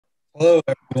Hello,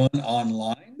 everyone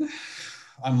online.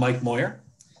 I'm Mike Moyer,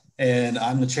 and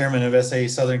I'm the chairman of SA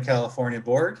Southern California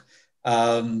Board.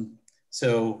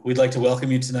 So we'd like to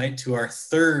welcome you tonight to our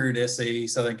third SA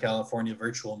Southern California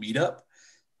virtual meetup.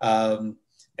 And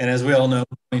as we all know,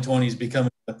 2020 is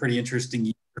becoming a pretty interesting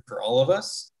year for all of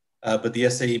us. But the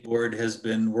SA board has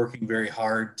been working very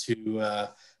hard to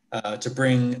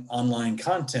bring online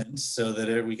content so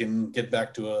that we can get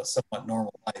back to a somewhat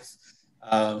normal life.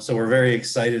 So we're very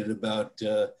excited about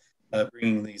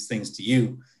bringing these things to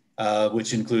you,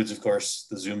 which includes, of course,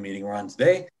 the Zoom meeting we're on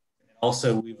today.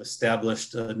 Also, we've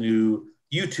established a new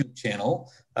YouTube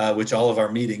channel, which all of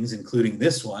our meetings, including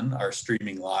this one, are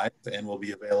streaming live and will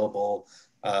be available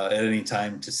at any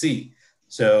time to see.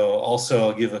 So also,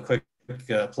 I'll give a quick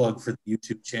plug for the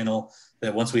YouTube channel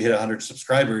that once we hit 100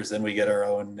 subscribers, then we get our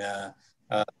own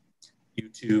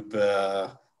YouTube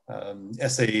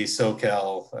SA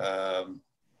SoCal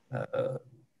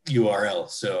URL.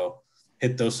 So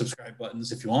hit those subscribe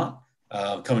buttons if you want.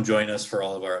 Come and join us for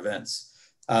all of our events.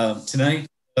 Tonight,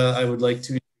 I would like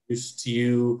to introduce to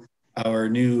you our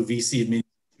new VC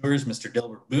Administrators, Mr.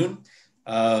 Delbert Boone.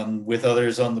 With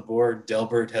others on the board,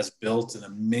 Delbert has built an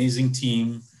amazing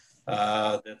team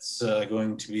that's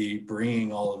going to be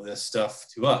bringing all of this stuff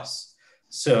to us.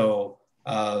 So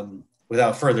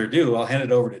without further ado, I'll hand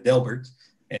it over to Delbert,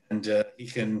 and he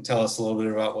can tell us a little bit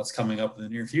about what's coming up in the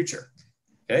near future.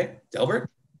 Okay, Delbert?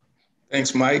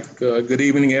 Thanks, Mike. Good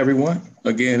evening, everyone.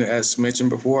 Again, as mentioned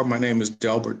before, my name is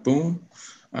Delbert Boone.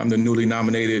 I'm the newly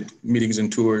nominated Meetings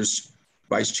and Tours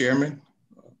Vice Chairman,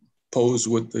 posed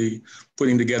with the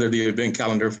putting together the event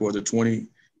calendar for the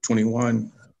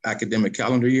 2021 academic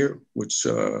calendar year, which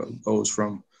goes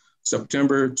from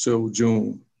September to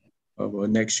June of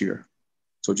next year.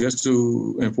 So just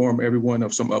to inform everyone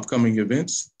of some upcoming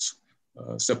events,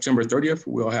 September 30th,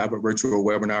 we'll have a virtual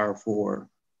webinar for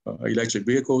electric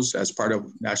vehicles as part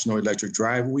of National Electric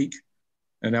Drive Week.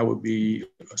 And that would be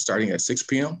starting at 6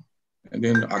 p.m. And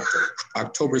then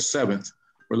October 7th,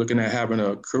 we're looking at having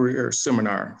a career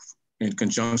seminar in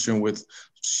conjunction with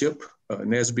SHIP,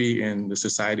 NSB, and the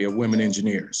Society of Women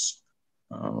Engineers.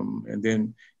 And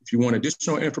then if you want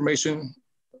additional information,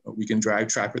 we can drive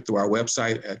traffic through our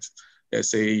website at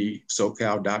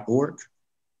sasocal.org,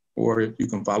 or you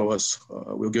can follow us.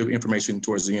 We'll give information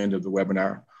towards the end of the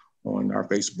webinar on our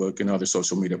Facebook and other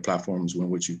social media platforms in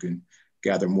which you can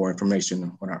gather more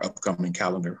information on our upcoming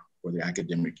calendar for the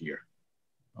academic year.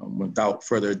 Without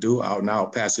further ado, I'll now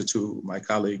pass it to my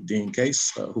colleague, Dean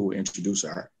Case, who will introduce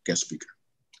our guest speaker.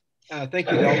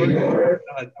 Thank you, Delbert.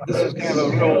 This is kind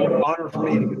of a real honor for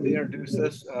me to get to introduce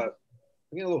this. I'm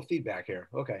getting a little feedback here.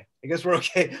 Okay, I guess we're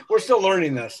okay. We're still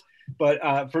learning this.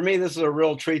 But for me, this is a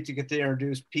real treat to get to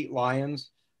introduce Pete Lyons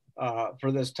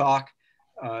for this talk.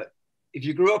 If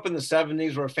you grew up in the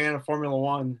 70s or a fan of Formula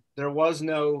One, there was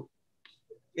no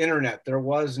internet, there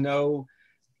was no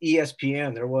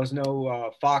ESPN, there was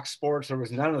no Fox Sports, there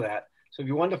was none of that. So if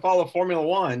you wanted to follow Formula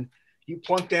One, you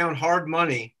plunked down hard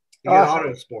money to get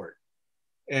auto sport.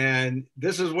 And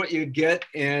this is what you'd get.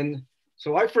 And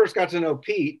so I first got to know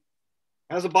Pete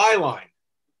as a byline.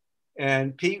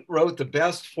 And Pete wrote the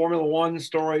best Formula One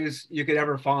stories you could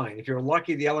ever find. If you're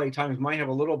lucky, the LA Times might have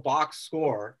a little box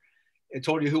score. It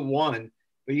told you who won,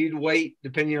 but you'd wait,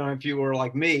 depending on if you were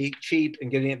like me, cheap and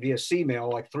getting it via C-mail,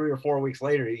 like 3 or 4 weeks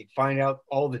later, you'd find out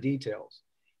all the details.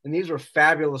 And these were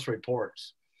fabulous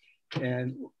reports.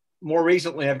 And more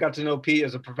recently, I've got to know Pete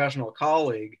as a professional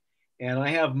colleague, and I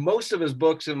have most of his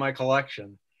books in my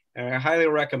collection, and I highly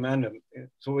recommend him.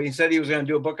 So when he said he was going to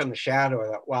do a book on the shadow,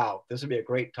 I thought, wow, this would be a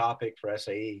great topic for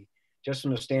SAE, just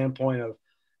from the standpoint of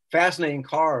fascinating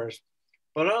cars.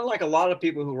 But unlike a lot of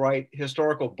people who write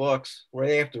historical books where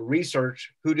they have to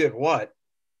research who did what,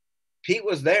 Pete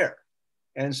was there.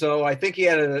 And so I think he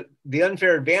had the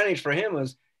unfair advantage for him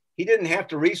was he didn't have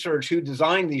to research who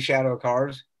designed these shadow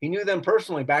cars. He knew them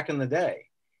personally back in the day.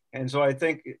 And so I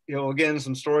think, again,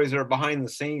 some stories that are behind the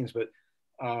scenes. But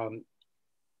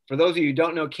for those of you who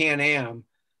don't know Can-Am,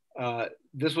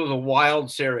 this was a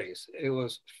wild series. It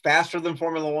was faster than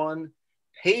Formula One,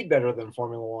 paid better than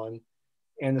Formula One.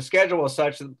 And the schedule was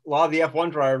such that a lot of the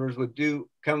F1 drivers would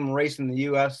come and race in the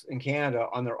US and Canada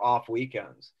on their off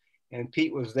weekends. And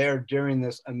Pete was there during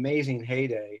this amazing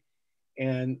heyday.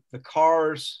 And the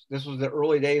cars, this was the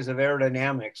early days of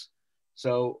aerodynamics.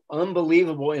 So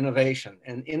unbelievable innovation,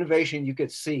 and innovation you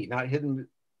could see, not hidden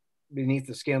beneath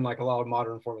the skin like a lot of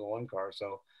modern Formula One cars.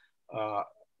 So I'd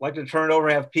like to turn it over,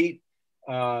 have Pete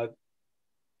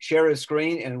share his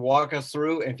screen and walk us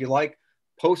through. And if you like,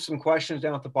 post some questions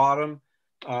down at the bottom.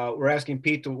 We're asking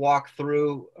Pete to walk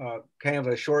through kind of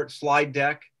a short slide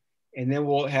deck, and then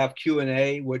we'll have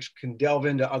Q&A, which can delve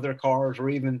into other cars or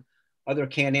even other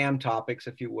Can-Am topics,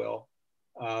 if you will.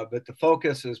 But the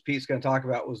focus, as Pete's going to talk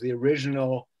about, was the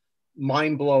original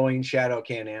mind-blowing Shadow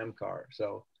Can-Am car.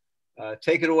 So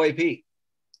take it away, Pete.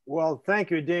 Well,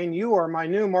 thank you, Dean. You are my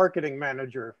new marketing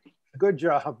manager. Good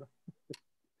job.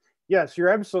 Yes, you're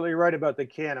absolutely right about the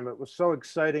Can-Am. It was so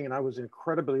exciting, and I was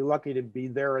incredibly lucky to be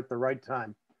there at the right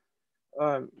time.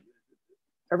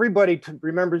 Everybody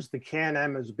remembers the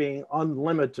Can-Am as being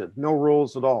unlimited, no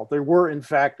rules at all. There were, in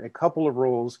fact, a couple of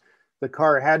rules. The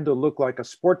car had to look like a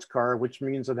sports car, which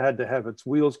means it had to have its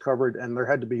wheels covered, and there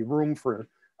had to be room for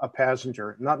a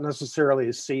passenger, not necessarily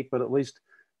a seat, but at least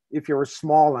if you were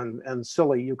small and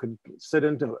silly, you could sit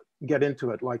into it, get into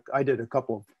it, like I did a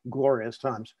couple of glorious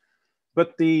times.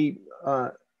 But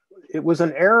it was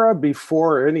an era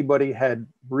before anybody had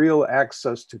real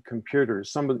access to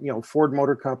computers. Some of, Ford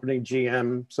Motor Company,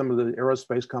 GM, some of the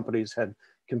aerospace companies had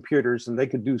computers, and they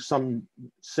could do some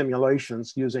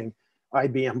simulations using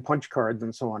IBM punch cards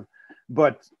and so on.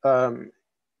 But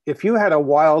if you had a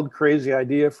wild, crazy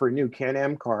idea for a new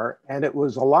Can-Am car and it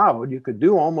was allowed, you could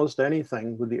do almost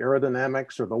anything with the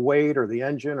aerodynamics or the weight or the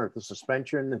engine or the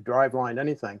suspension, the driveline,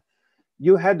 anything.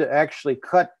 You had to actually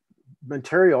cut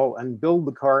material and build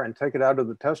the car and take it out of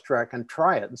the test track and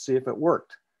try it and see if it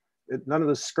worked. None of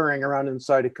this scurrying around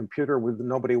inside a computer with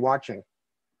nobody watching.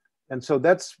 And so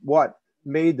that's what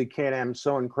made the Can-Am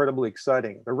so incredibly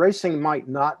exciting. The racing might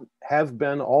not have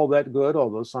been all that good,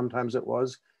 although sometimes it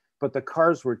was, but the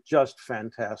cars were just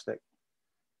fantastic.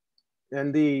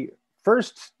 And the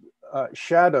first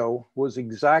Shadow was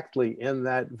exactly in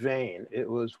that vein. It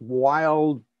was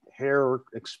wild hair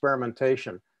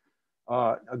experimentation.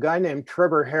 A guy named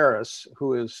Trevor Harris,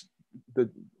 who is the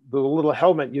little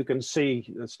helmet you can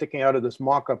see sticking out of this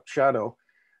mock-up Shadow,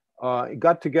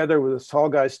 got together with this tall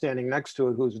guy standing next to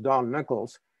it, who's Don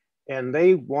Nichols, and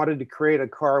they wanted to create a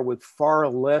car with far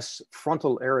less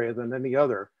frontal area than any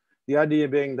other. The idea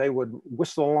being they would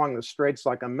whistle along the straights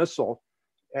like a missile.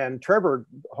 And Trevor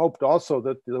hoped also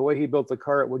that the way he built the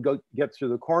car, it would get through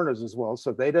the corners as well.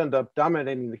 So they'd end up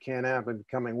dominating the Can-Am and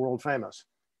becoming world famous.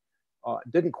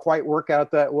 It didn't quite work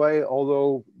out that way,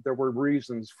 although there were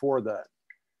reasons for that.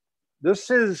 This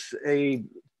is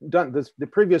the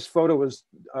previous photo was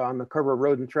on the cover of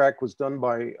Road and Track, was done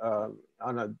by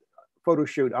on a photo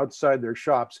shoot outside their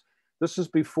shops. This is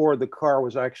before the car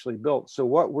was actually built. So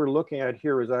what we're looking at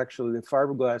here is actually the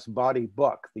fiberglass body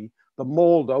buck, the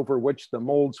mold over which the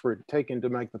molds were taken to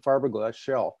make the fiberglass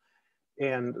shell.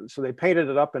 And so they painted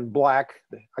it up in black.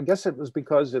 I guess it was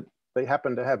because they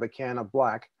happened to have a can of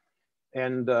black.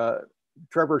 And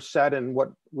Trevor sat in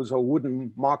what was a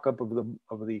wooden mock-up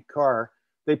of the car.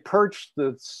 They perched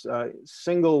this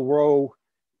single row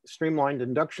streamlined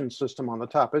induction system on the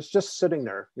top. It's just sitting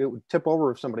there. It would tip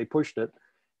over if somebody pushed it.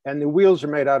 And the wheels are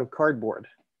made out of cardboard.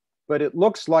 But it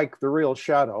looks like the real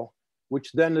Shadow,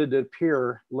 which then would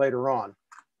appear later on.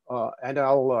 And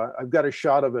I've got a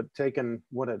shot of it taken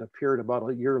when it appeared about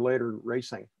a year later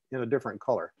racing in a different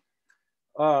color.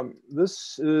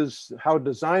 This is how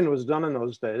design was done in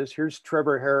those days. Here's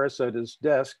Trevor Harris at his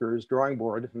desk or his drawing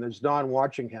board, and there's Don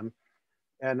watching him.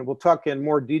 And we'll talk in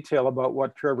more detail about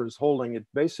what Trevor's holding. It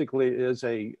basically is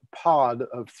a pod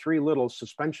of 3 little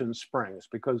suspension springs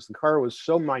because the car was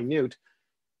so minute.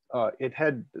 It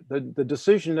had the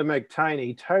decision to make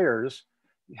tiny tires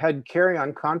had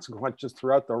carry-on consequences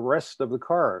throughout the rest of the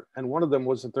car. And one of them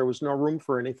was that there was no room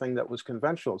for anything that was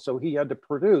conventional. So he had to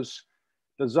produce,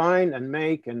 design and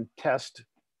make and test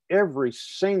every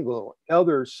single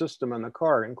other system in the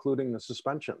car, including the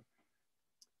suspension.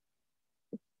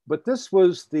 But this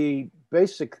was the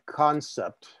basic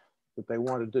concept that they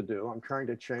wanted to do. I'm trying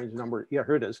to change number. Yeah,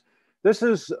 here it is. This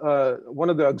is one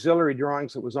of the auxiliary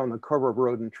drawings that was on the cover of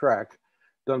Road and Track,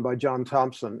 done by John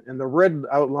Thompson. And the red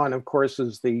outline, of course,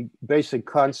 is the basic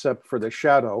concept for the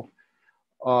Shadow.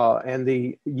 And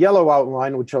the yellow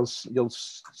outline, which you'll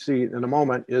see in a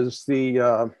moment, is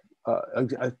a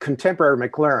contemporary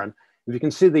McLaren. If you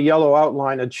can see the yellow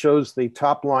outline, it shows the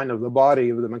top line of the body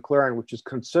of the McLaren, which is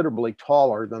considerably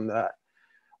taller than that.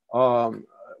 While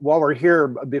we're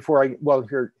here,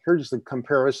 here's the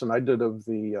comparison I did of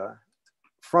the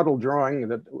frontal drawing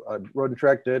that Road and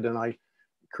Track did, and I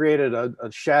created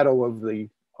a shadow of the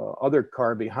other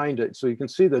car behind it. So you can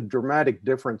see the dramatic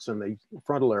difference in the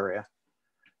frontal area.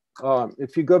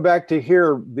 If you go back to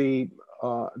here, the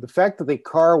fact that the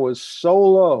car was so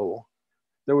low,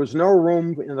 there was no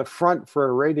room in the front for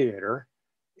a radiator.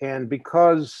 And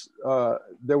because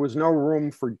there was no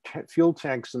room for fuel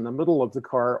tanks in the middle of the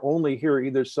car, only here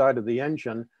either side of the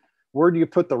engine, where do you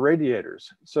put the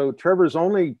radiators? So Trevor's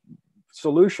only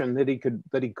solution that he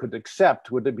could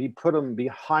accept would be put them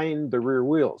behind the rear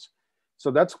wheels.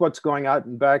 So that's what's going out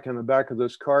and back in the back of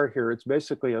this car here. It's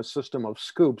basically a system of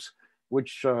scoops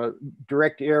which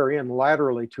direct air in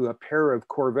laterally to a pair of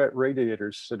Corvette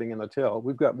radiators sitting in the tail.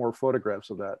 We've got more photographs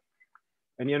of that.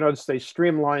 And you notice they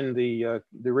streamlined the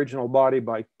original body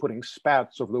by putting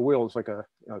spats over the wheels like a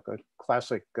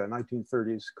classic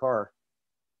 1930s car.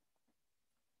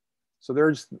 So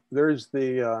there's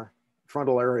the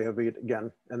frontal area of it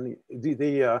again. And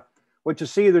what you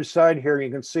see either side here,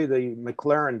 you can see the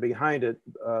McLaren behind it.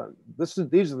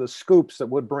 These are the scoops that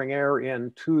would bring air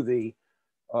into the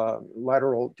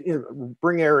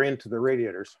bring air into the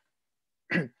radiators.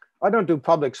 I don't do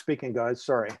public speaking, guys,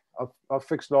 sorry. I'll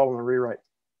fix it all in the rewrite.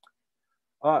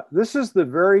 This is the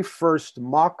very first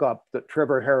mock-up that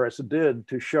Trevor Harris did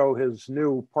to show his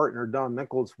new partner, Don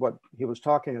Nichols, what he was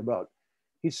talking about.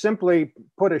 He simply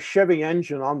put a Chevy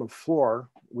engine on the floor,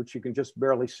 which you can just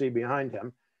barely see behind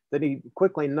him. Then he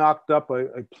quickly knocked up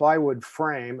a plywood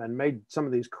frame and made some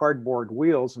of these cardboard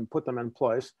wheels and put them in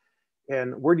place.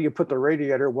 And where do you put the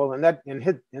radiator? Well, in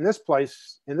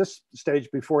this stage,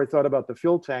 before he thought about the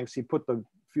fuel tanks, he put the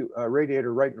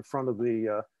radiator right in front of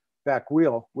the back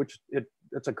wheel, which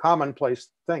it's a commonplace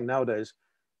thing nowadays.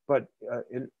 But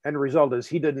end result is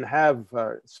he didn't have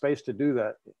space to do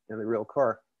that in the real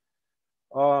car.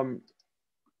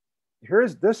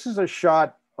 This is a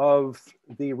shot of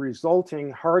the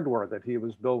resulting hardware that he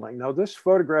was building. Now, this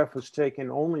photograph was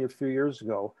taken only a few years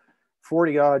ago,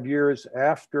 40 odd years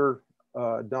after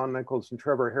Don Nichols and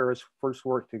Trevor Harris first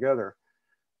worked together.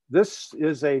 This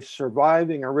is a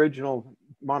surviving original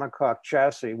monocoque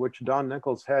chassis, which Don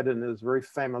Nichols had in his very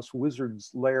famous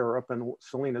Wizard's Lair up in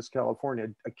Salinas, California,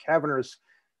 a cavernous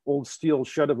old steel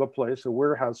shed of a place, a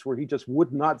warehouse where he just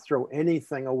would not throw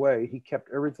anything away. He kept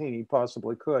everything he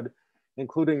possibly could,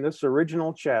 including this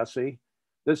original chassis,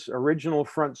 this original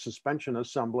front suspension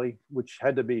assembly, which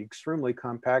had to be extremely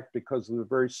compact because of the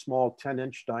very small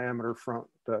 10-inch diameter front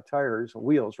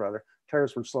wheels rather.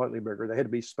 Tires were slightly bigger. They had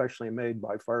to be specially made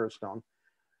by Firestone.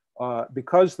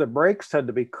 Because the brakes had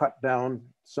to be cut down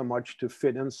so much to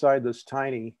fit inside this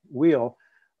tiny wheel,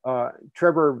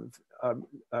 Trevor,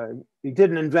 he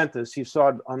didn't invent this. He saw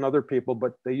it on other people,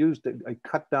 but they used a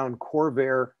cut down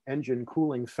Corvair engine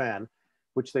cooling fan,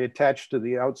 which they attached to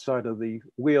the outside of the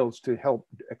wheels to help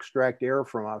extract air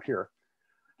from out here.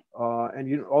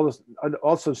 And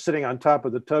also sitting on top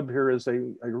of the tub here is a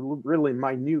really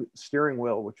minute steering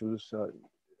wheel, which was,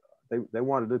 they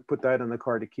wanted to put that in the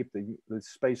car to keep the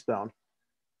space down.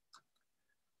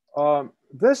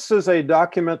 This is a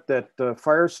document that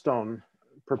Firestone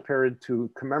prepared to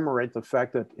commemorate the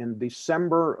fact that in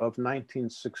December of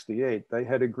 1968, they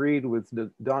had agreed with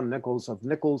Don Nichols of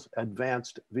Nichols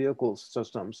Advanced Vehicle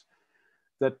Systems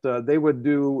that they would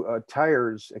do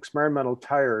tires, experimental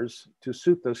tires to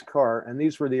suit this car. And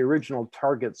these were the original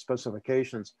target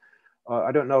specifications.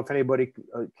 I don't know if anybody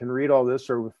can read all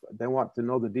this or if they want to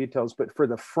know the details, but for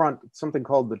the front, something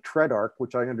called the tread arc,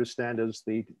 which I understand is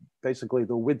basically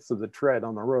the width of the tread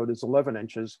on the road is 11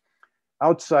 inches.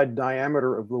 Outside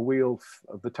diameter of the wheel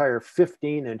of the tire,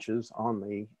 15 inches on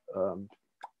the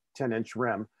 10-inch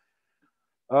rim.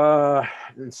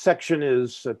 And section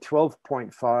is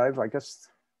 12.5, I guess.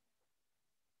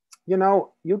 You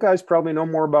know, you guys probably know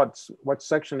more about what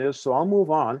section is, so I'll move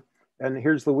on. And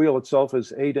here's the wheel itself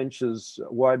is 8 inches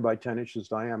wide by 10 inches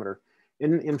diameter.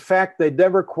 In fact, they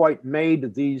never quite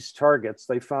made these targets.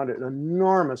 They found it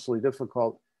enormously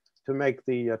difficult to make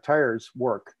the tires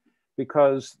work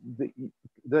because,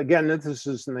 again, this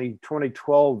is in the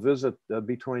 2012 visit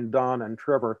between Don and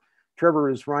Trevor. Trevor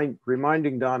is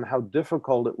reminding Don how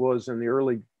difficult it was in the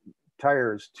early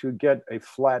tires to get a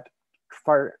flat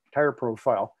tire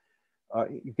profile.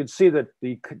 You can see that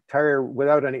the tire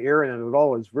without any air in it at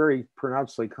all is very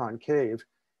pronouncedly concave.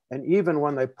 And even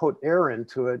when they put air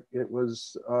into it, it would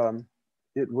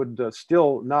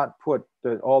still not put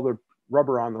all the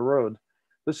rubber on the road.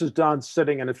 This is Don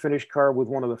sitting in a finished car with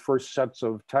one of the first sets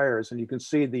of tires. And you can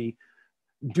see the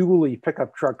dually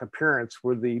pickup truck appearance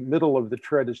where the middle of the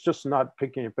tread is just not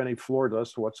picking up any floor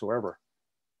dust whatsoever.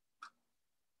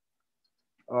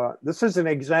 This is an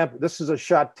example. This is a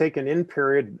shot taken in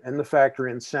period in the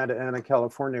factory in Santa Ana,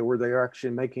 California, where they are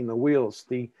actually making the wheels.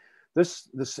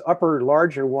 This upper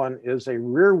larger one is a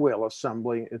rear wheel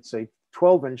assembly. It's a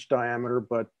 12-inch diameter,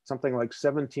 but something like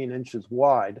 17 inches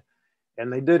wide.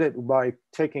 And they did it by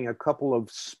taking a couple of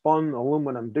spun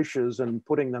aluminum dishes and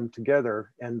putting them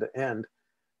together end to end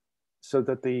so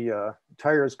that the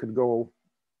tires would go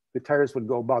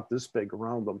about this big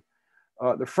around them.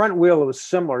 The front wheel was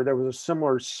similar. There was a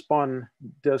similar spun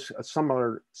disc, a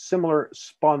similar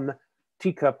spun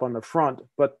teacup on the front,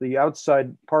 but the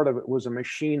outside part of it was a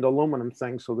machined aluminum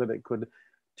thing so that it could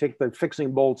take the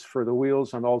fixing bolts for the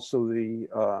wheels and also the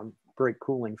brake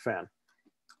cooling fan.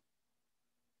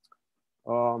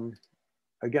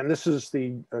 Again, this is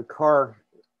the car.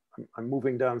 I'm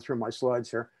moving down through my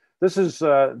slides here. This is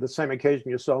the same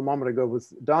occasion you saw a moment ago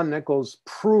with Don Nichols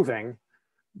proving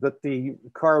that the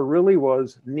car really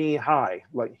was knee high.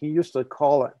 Like he used to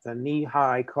call it the knee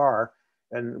high car.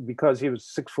 And because he was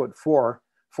 6'4",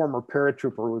 former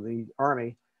paratrooper with the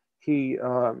Army, he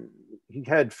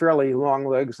had fairly long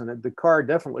legs, and the car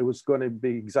definitely was going to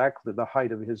be exactly the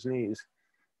height of his knees.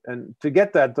 And to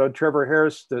get that, though, Trevor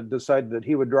Harris decided that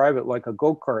he would drive it like a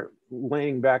go-kart,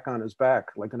 laying back on his back,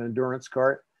 like an endurance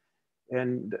cart.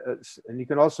 And you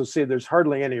can also see there's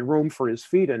hardly any room for his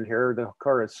feet in here. The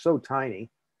car is so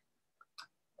tiny.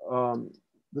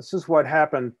 This is what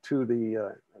happened to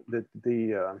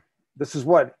this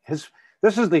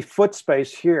is the foot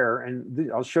space here, and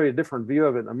I'll show you a different view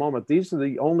of it in a moment. These are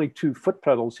the only 2 foot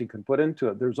pedals he can put into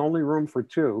it. There's only room for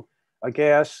 2, a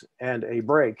gas and a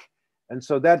brake. And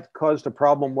so that caused a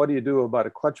problem. What do you do about a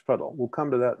clutch pedal? We'll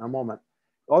come to that in a moment.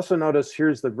 Also notice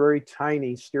here's the very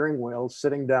tiny steering wheel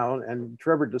sitting down, and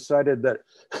Trevor decided that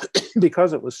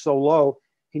because it was so low,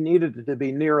 he needed it to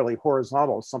be nearly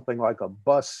horizontal, something like a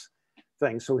bus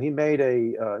thing. So he made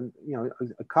a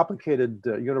complicated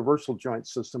universal joint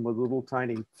system with a little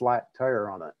tiny flat tire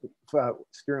on it, flat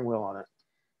steering wheel on it.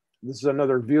 This is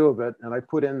another view of it, and I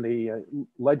put in the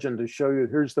legend to show you.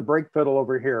 Here's the brake pedal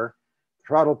over here,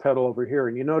 throttle pedal over here,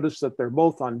 and you notice that they're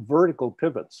both on vertical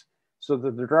pivots, so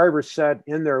that the driver sat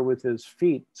in there with his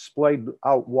feet splayed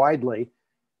out widely,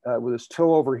 with his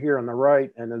toe over here on the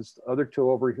right and his other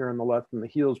toe over here on the left, and the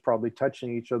heels probably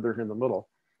touching each other in the middle.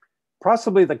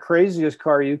 Possibly the craziest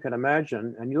car you can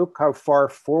imagine, and you look how far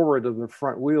forward of the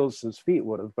front wheels his feet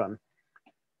would have been.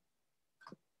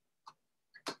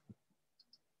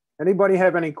 Anybody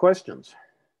have any questions?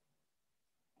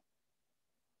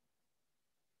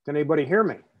 Can anybody hear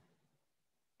me?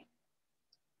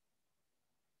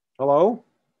 Hello?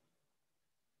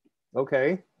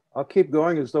 Okay, I'll keep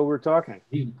going as though we're talking.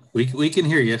 We can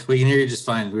hear you. We can hear you just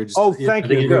fine. We're just, oh, thank you. I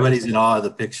think everybody's in awe of the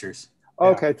pictures.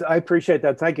 Okay, I appreciate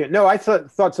that. Thank you. No, I thought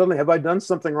suddenly, have I done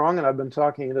something wrong? And I've been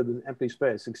talking into the empty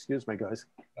space. Excuse me, guys.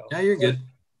 Yeah, you're good.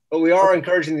 But we are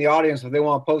encouraging the audience, if they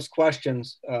want to post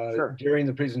questions sure. during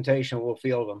the presentation, we'll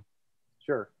field them.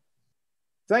 Sure.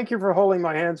 Thank you for holding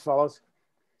my hands, fellas.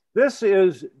 This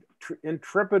is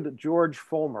intrepid George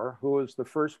Fulmer, who was the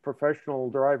first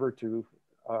professional driver to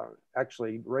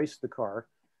actually race the car.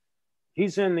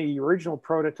 He's in the original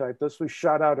prototype. This was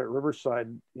shot out at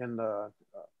Riverside in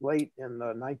late in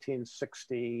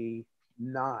 1969,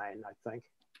 I think.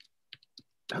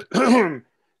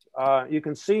 You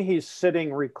can see he's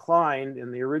sitting reclined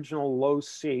in the original low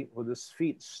seat with his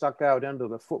feet stuck out into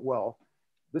the footwell.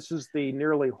 This is the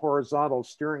nearly horizontal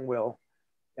steering wheel.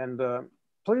 And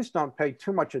please don't pay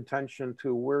too much attention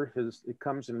to where it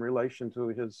comes in relation to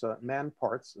his man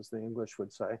parts, as the English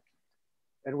would say.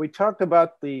 And we talked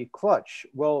about the clutch.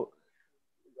 Well,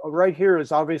 right here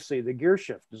is obviously the gear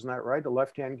shift, isn't that right? The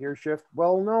left-hand gear shift?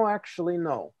 Well, no, actually,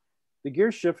 no. The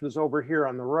gear shift is over here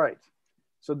on the right.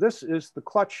 So this is the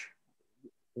clutch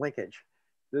linkage.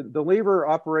 The lever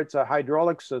operates a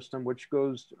hydraulic system which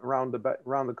goes around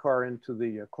the car into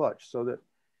the clutch.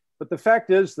 But the fact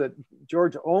is that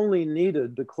George only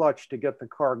needed the clutch to get the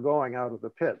car going out of the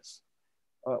pits.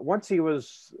 Once he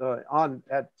was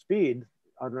at speed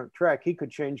on the track, he could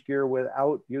change gear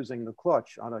without using the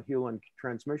clutch on a Hewland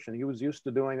transmission. He was used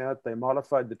to doing that. They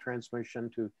modified the transmission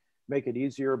to make it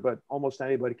easier, but almost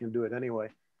anybody can do it anyway.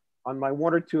 On my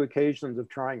 1 or 2 occasions of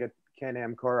trying a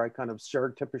Can-Am car, I kind of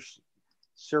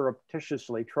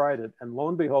surreptitiously tried it, and lo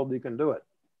and behold, you can do it.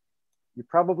 You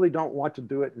probably don't want to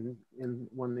do it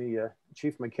when the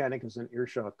chief mechanic is in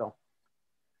earshot, though.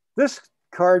 This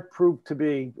car proved to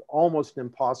be almost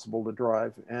impossible to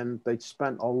drive, and they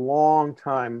spent a long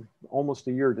time, almost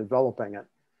a year, developing it.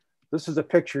 This is a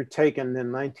picture taken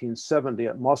in 1970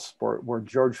 at Mussport, where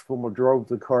George Fulmer drove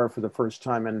the car for the first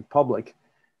time in public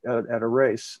at a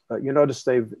race. You notice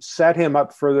they've set him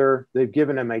up further. They've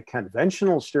given him a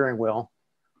conventional steering wheel,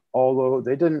 although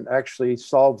they didn't actually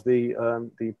solve the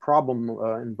problem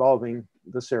involving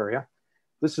this area.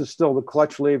 This is still the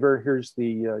clutch lever. Here's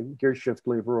the gear shift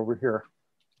lever over here.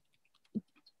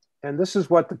 And this is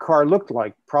what the car looked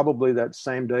like, probably that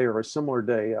same day or a similar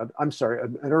day. I'm sorry,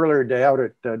 an earlier day out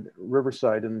at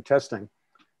Riverside in testing.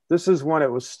 This is when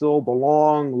it was still the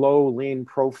long, low, lean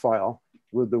profile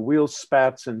with the wheel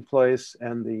spats in place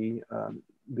and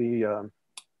the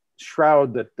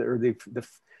shroud that, or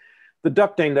the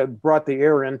ducting that brought the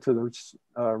air into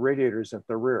the radiators at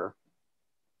the rear.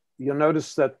 You'll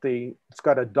notice that it's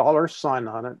got a dollar sign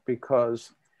on it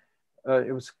because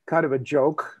it was kind of a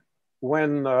joke.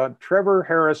 When Trevor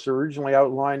Harris originally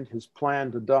outlined his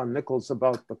plan to Don Nichols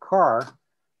about the car,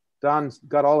 Don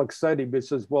got all excited. He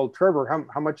says, well, Trevor,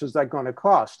 how much is that going to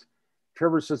cost?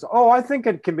 Trevor says, oh, I think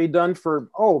it can be done for,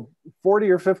 $40,000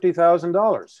 or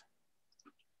 $50,000.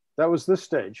 That was this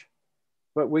stage.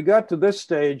 But we got to this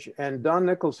stage and Don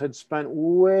Nichols had spent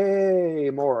way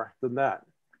more than that.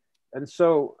 And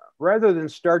so rather than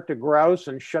start to grouse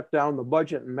and shut down the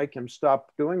budget and make him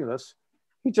stop doing this,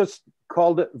 he just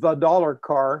called it the dollar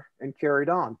car and carried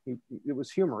on. It was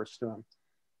humorous to him.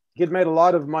 He had made a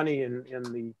lot of money in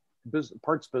the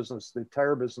parts business, the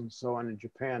tire business, and so on in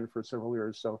Japan for several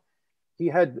years. So he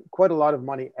had quite a lot of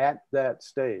money at that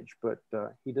stage, but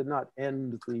he did not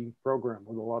end the program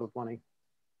with a lot of money.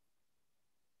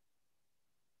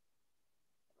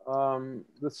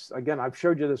 This, again, I've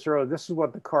showed you this earlier. This is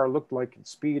what the car looked like at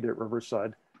speed at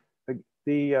Riverside.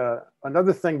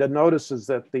 Another thing to notice is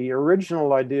that the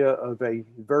original idea of a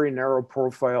very narrow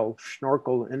profile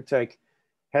snorkel intake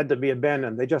had to be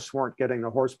abandoned. They just weren't getting the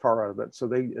horsepower out of it. So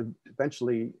they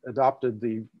eventually adopted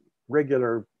the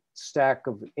regular stack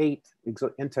of 8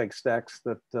 intake stacks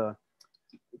that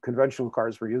conventional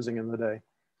cars were using in the day.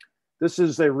 This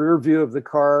is a rear view of the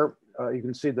car. You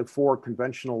can see the 4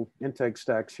 conventional intake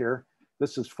stacks here.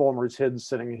 This is Fulmer's Head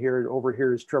sitting here. Over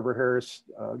here is Trevor Harris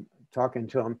talking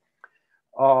to him.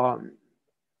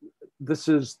 This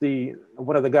is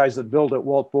one of the guys that built it,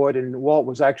 Walt Boyd, and Walt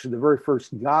was actually the very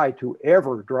first guy to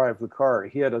ever drive the car.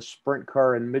 He had a sprint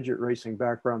car and midget racing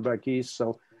background back east.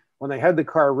 So when they had the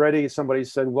car ready, somebody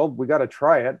said, well, we got to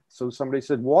try it. So somebody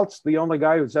said, Walt's the only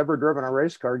guy who's ever driven a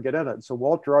race car, get in it. So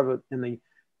Walt drove it in the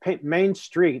main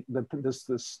street,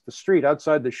 the street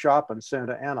outside the shop in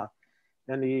Santa Ana.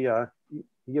 And he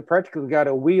practically got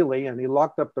a wheelie and he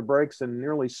locked up the brakes and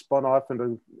nearly spun off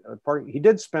into a parking. He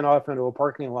did spin off into a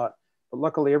parking lot, but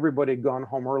luckily everybody had gone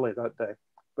home early that day.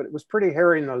 But it was pretty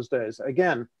hairy in those days.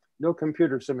 Again, no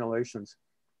computer simulations.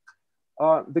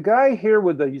 The guy here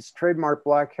with his trademark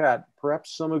black hat,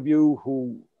 perhaps some of you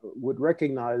who would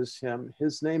recognize him,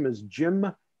 his name is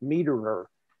Jim Meterer.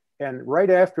 And right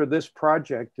after this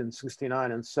project in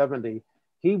 69 and 70,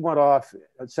 he went off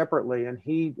separately and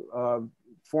he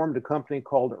formed a company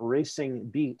called Racing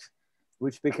Beat,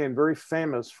 which became very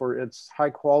famous for its high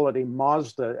quality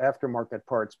Mazda aftermarket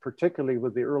parts, particularly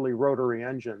with the early rotary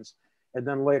engines, and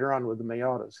then later on with the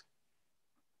Miatas.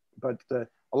 But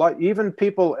even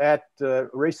people at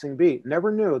Racing Beat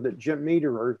never knew that Jim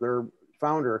Meterer, their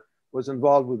founder, was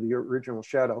involved with the original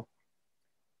Shadow.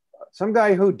 Some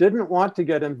guy who didn't want to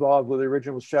get involved with the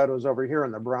original Shadows over here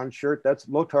in the brown shirt, that's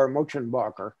Lothar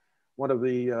Mochenbacher, one of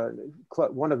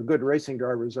the good racing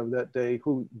drivers of that day,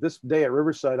 who this day at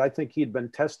Riverside, I think he'd been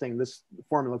testing this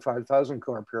Formula 5000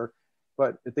 car up here.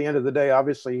 But at the end of the day,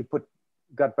 obviously he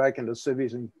got back into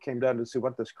civvies and came down to see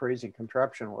what this crazy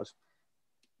contraption was.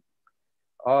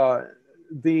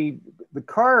 The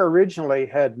car originally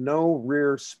had no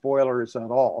rear spoilers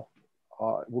at all.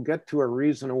 We'll get to a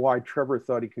reason why Trevor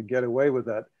thought he could get away with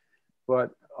that, but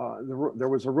there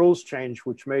was a rules change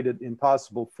which made it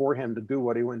impossible for him to do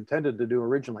what he intended to do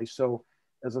originally. So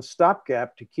as a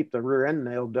stopgap to keep the rear end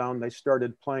nailed down, they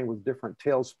started playing with different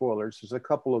tail spoilers. There's a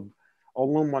couple of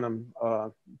aluminum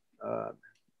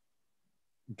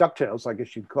ducktails, I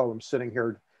guess you'd call them, sitting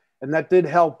here. And that did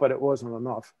help, but it wasn't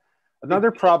enough. Another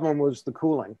problem was the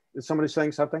cooling. Is somebody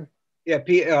saying something?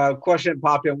 Yeah, question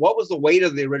popped in. What was the weight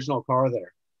of the original car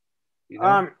there? You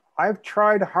know? I've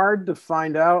tried hard to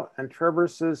find out, and Trevor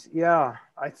says, yeah,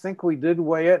 I think we did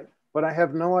weigh it, but I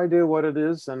have no idea what it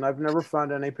is, and I've never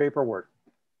found any paperwork.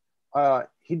 In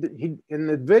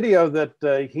the video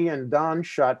that he and Don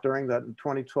shot during that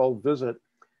 2012 visit,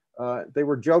 they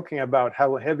were joking about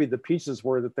how heavy the pieces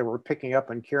were that they were picking up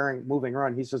and carrying, moving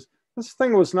around. He says, this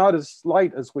thing was not as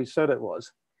light as we said it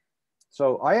was.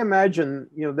 So I imagine,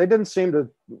 they didn't seem to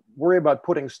worry about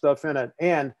putting stuff in it,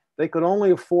 and they could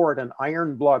only afford an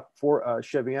iron block for a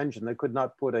Chevy engine. They could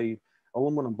not put a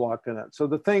aluminum block in it. So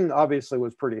the thing obviously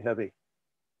was pretty heavy.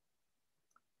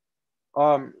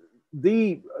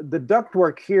 The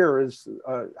ductwork here is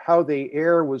how the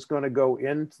air was going to go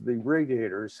into the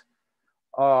radiators.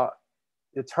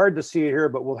 It's hard to see it here,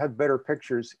 but we'll have better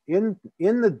pictures. In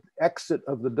the exit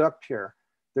of the duct here,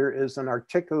 there is an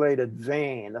articulated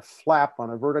vein, a flap on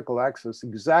a vertical axis,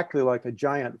 exactly like a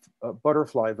giant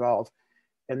butterfly valve.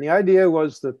 And the idea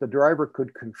was that the driver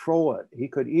could control it. He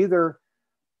could either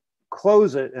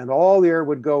close it and all the air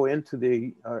would go into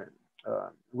the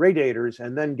radiators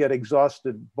and then get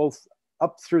exhausted both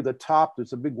up through the top.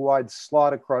 There's a big wide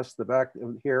slot across the back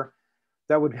here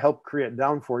that would help create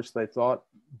downforce, they thought.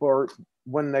 But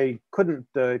when they couldn't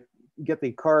get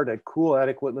the car to cool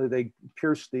adequately, they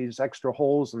pierced these extra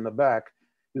holes in the back.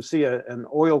 You see an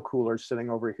oil cooler sitting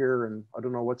over here, and I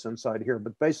don't know what's inside here,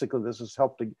 but basically this is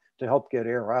to help get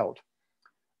air out.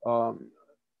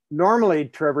 Normally,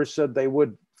 Trevor said they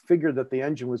would figure that the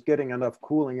engine was getting enough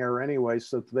cooling air anyway,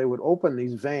 so that they would open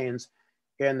these vanes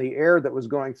and the air that was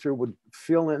going through would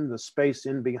fill in the space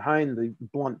in behind the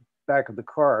blunt back of the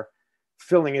car,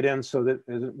 filling it in so that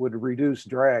it would reduce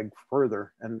drag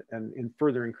further and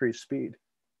further increase speed.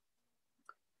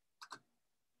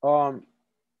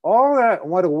 All that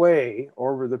went away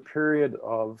over the period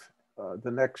of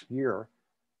the next year.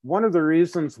 One of the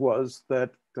reasons was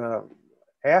that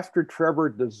after Trevor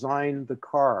designed the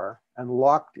car and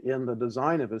locked in the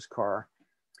design of his car,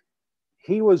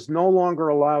 he was no longer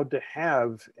allowed to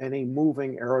have any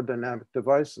moving aerodynamic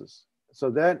devices.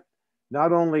 So that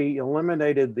not only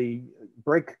eliminated the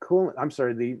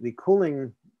the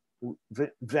cooling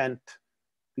vent,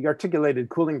 the articulated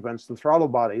cooling vents, the throttle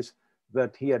bodies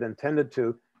that he had intended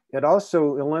to, it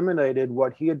also eliminated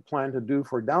what he had planned to do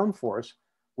for downforce,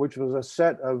 which was a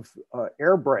set of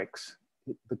air brakes.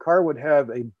 The car would have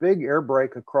a big air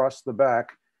brake across the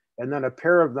back, and then a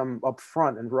pair of them up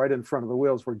front and right in front of the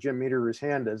wheels where Jim Meter's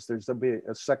hand is. There'll be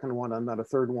a second one and then a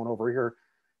third one over here.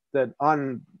 That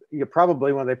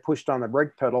probably when they pushed on the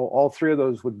brake pedal, all three of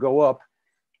those would go up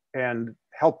and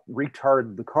help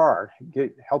retard the car,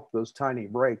 help those tiny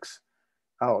brakes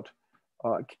out.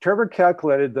 Trevor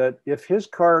calculated that if his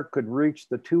car could reach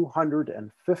the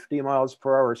 250 miles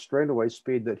per hour straightaway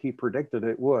speed that he predicted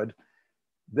it would,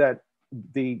 that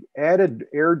the added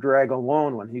air drag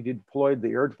alone, when he deployed the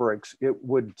air brakes, it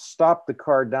would stop the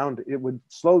car down, it would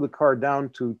slow the car down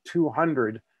to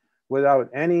 200 without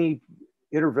any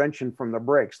intervention from the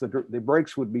brakes. The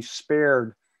brakes would be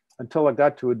spared until it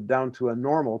got down to a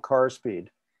normal car speed.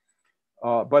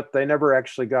 But they never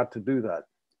actually got to do that.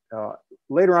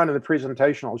 Later on in the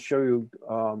presentation, I'll show you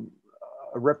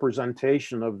a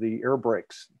representation of the air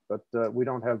brakes, but we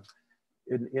don't have,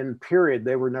 in period,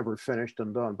 they were never finished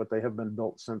and done, but they have been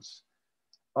built since.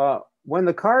 When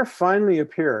the car finally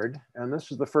appeared, and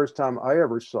this is the first time I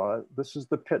ever saw it, this is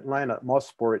the pit lane at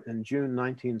Mosport in June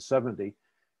 1970.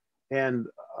 And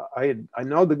I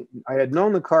had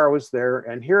known the car was there,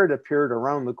 and here it appeared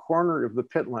around the corner of the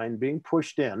pit lane being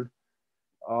pushed in.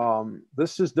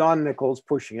 This is Don Nichols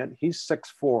pushing it. He's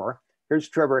 6'4". Here's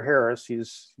Trevor Harris.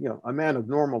 He's a man of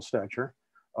normal stature.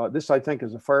 This, I think,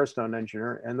 is a Firestone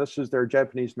engineer, and this is their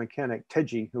Japanese mechanic,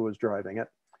 Teji, who was driving it.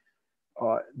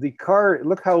 The car,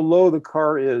 look how low the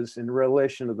car is in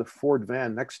relation to the Ford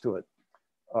van next to it.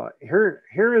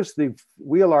 Here is the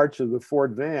wheel arch of the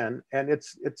Ford van, and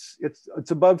it's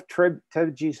above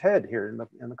Teji's head here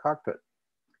in the cockpit.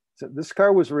 So this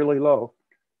car was really low.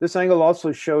 This angle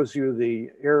also shows you the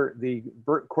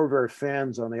Corvair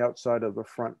fans on the outside of the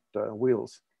front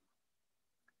wheels.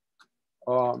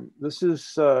 This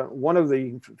is one of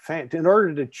the fans. In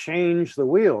order to change the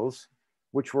wheels,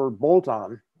 which were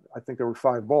bolt-on, I think there were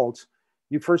 5 bolts,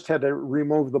 you first had to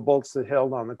remove the bolts that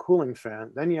held on the cooling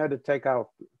fan. Then you had to take off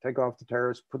the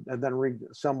tires, and then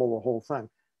reassemble the whole thing.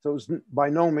 So it was by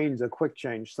no means a quick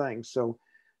change thing. So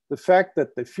the fact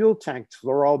that the fuel tanks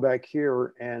were all back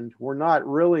here and were not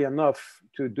really enough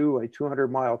to do a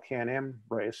 200-mile Can-Am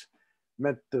race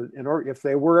meant that if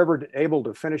they were ever able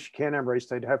to finish a Can-Am race,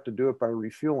 they'd have to do it by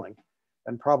refueling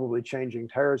and probably changing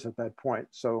tires at that point.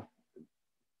 So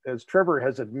as Trevor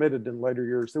has admitted in later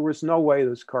years, there was no way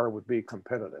this car would be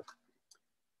competitive.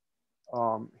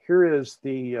 Here is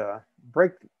the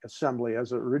brake assembly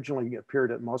as it originally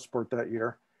appeared at Mosport that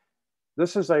year.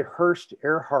 This is a Hurst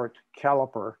Earhart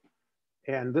caliper,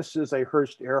 and this is a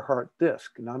Hurst Earhart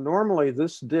disc. Now, normally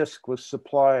this disc was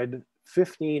supplied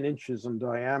 15 inches in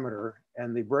diameter,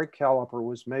 and the brake caliper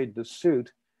was made to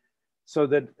suit, so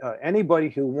that anybody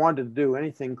who wanted to do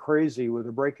anything crazy with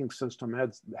the braking system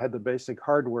had the basic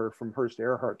hardware from Hurst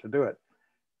Earhart to do it.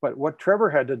 But what Trevor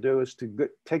had to do is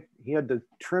he had to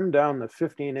trim down the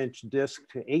 15-inch disc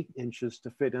to 8 inches to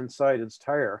fit inside his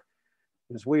tire,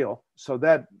 his wheel. So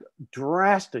that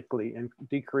drastically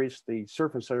decreased the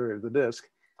surface area of the disc.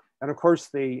 And of course,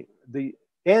 the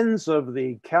ends of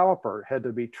the caliper had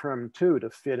to be trimmed too to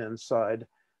fit inside.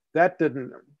 That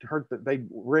didn't hurt, that they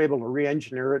were able to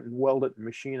re-engineer it and weld it and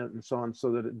machine it and so on, so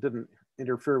that it didn't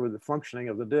interfere with the functioning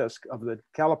of the disc, of the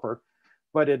caliper.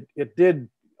 But it did,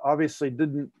 obviously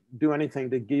didn't do anything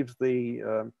to give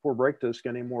the poor brake disc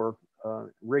any more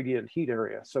radiant heat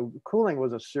area. So cooling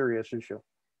was a serious issue.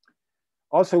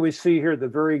 Also, we see here the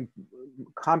very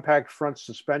compact front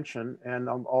suspension, and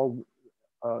I'll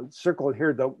circle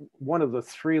here one of the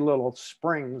three little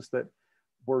springs that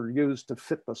were used to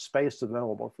fit the space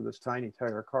available for this tiny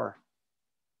tire car.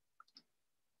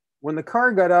 When the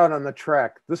car got out on the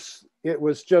track, it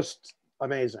was just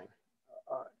amazing.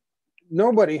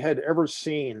 Nobody had ever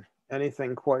seen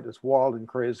anything quite as wild and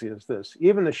crazy as this.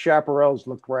 Even the chaparrals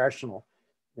looked rational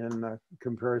in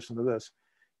comparison to this.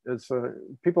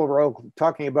 People were all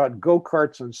talking about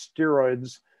go-karts and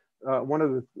steroids. One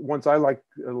of the ones I liked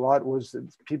a lot was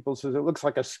that people said it looks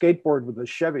like a skateboard with a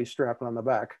Chevy strapped on the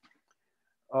back.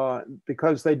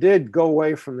 Because they did go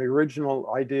away from the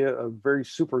original idea of very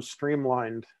super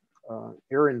streamlined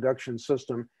air induction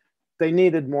system. They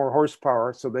needed more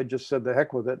horsepower, so they just said the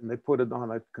heck with it, and they put it on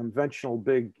a conventional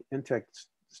big intake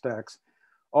stacks.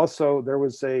 Also, there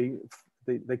was they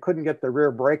couldn't get the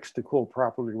rear brakes to cool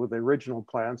properly with the original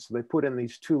plan, so they put in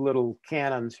these two little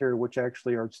cannons here, which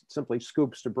actually are simply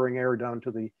scoops to bring air down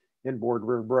to the inboard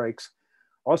rear brakes.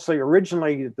 Also,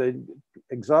 originally the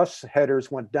exhaust headers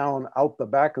went down out the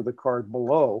back of the car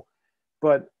below,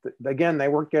 but again, they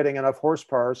weren't getting enough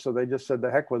horsepower, so they just said the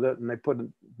heck with it, and they put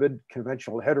in big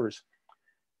conventional headers.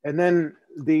 And then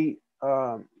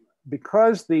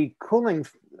because the cooling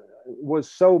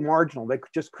was so marginal, they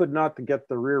just could not get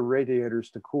the rear radiators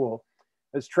to cool.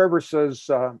 As Trevor says,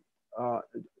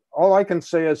 all I can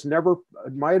say is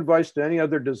my advice to any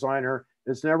other designer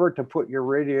is never to put your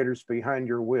radiators behind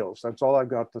your wheels. That's all I've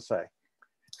got to say.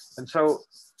 And so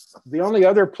the only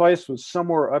other place was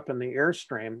somewhere up in the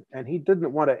airstream, and he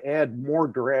didn't want to add more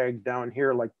drag down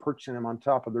here, like perching them on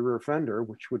top of the rear fender,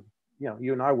 which would,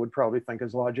 you and I would probably think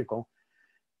is logical.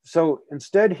 So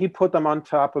instead, he put them on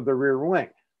top of the rear wing.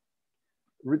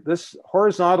 This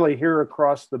horizontally here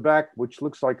across the back, which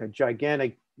looks like a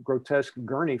gigantic, grotesque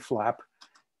gurney flap,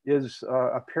 is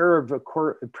a pair of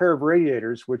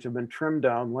radiators which have been trimmed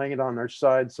down, laying it on their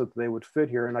side so that they would fit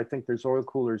here. And I think there's oil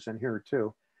coolers in here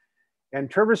too. And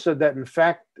Trevor said that in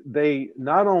fact, they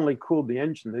not only cooled the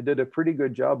engine, they did a pretty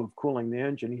good job of cooling the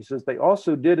engine. He says they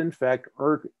also did in fact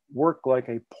work like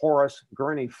a porous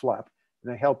gurney flap,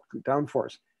 and they helped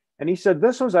downforce. And he said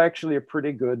this was actually a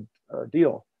pretty good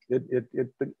deal.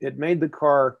 It made the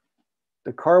car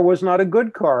was not a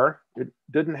good car. It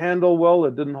didn't handle well,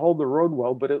 it didn't hold the road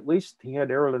well, but at least he had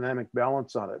aerodynamic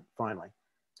balance on it finally.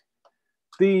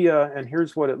 And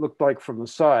here's what it looked like from the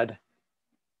side.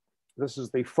 This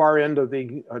is the far end of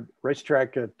the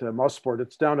racetrack at Mossport.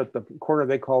 It's down at the corner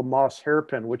they call Moss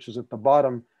Hairpin, which is at the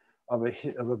bottom of a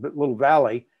little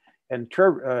valley. And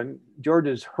George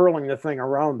is hurling the thing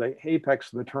around the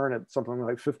apex of the turn at something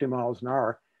like 50 miles an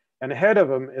hour. And ahead of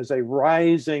him is a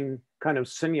rising, kind of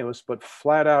sinuous, but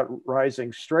flat out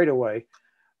rising straightaway.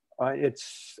 I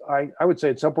would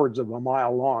say it's upwards of a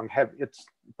mile long. It's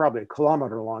probably a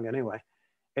kilometer long anyway.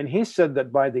 And he said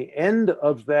that by the end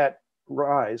of that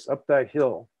rise up that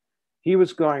hill, he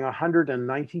was going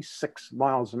 196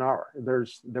 miles an hour. There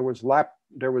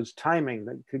was timing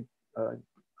that could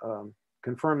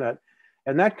confirm that.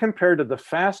 And that compared to the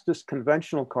fastest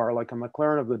conventional car, like a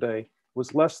McLaren of the day,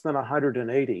 was less than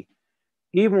 180.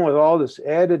 Even with all this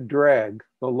added drag,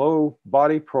 the low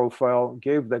body profile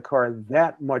gave the car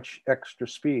that much extra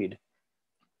speed.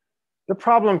 The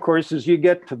problem, of course, is you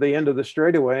get to the end of the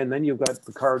straightaway and then you've got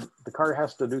the car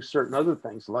has to do certain other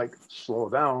things like slow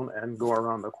down and go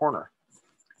around the corner.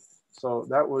 So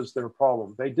that was their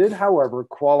problem. They did, however,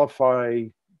 qualify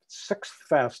 6th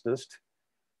fastest,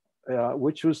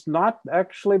 which was not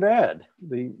actually bad.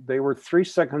 They were 3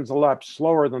 seconds a lap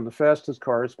slower than the fastest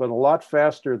cars, but a lot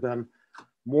faster than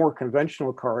more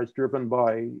conventional cars driven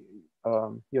by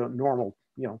normal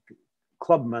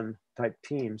clubman type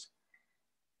teams.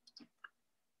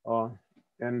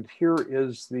 And here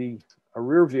is a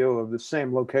rear view of the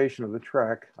same location of the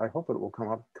track. I hope it will come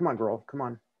up. Come on, girl, come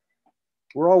on.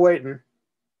 We're all waiting.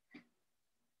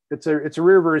 It's a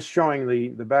rear view showing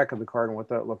the back of the car and what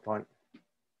that looked like.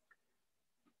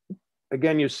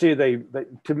 Again, you see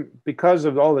because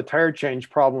of all the tire change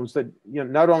problems that,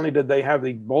 not only did they have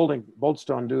the bolt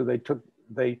stone do,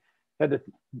 they had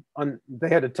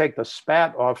to take the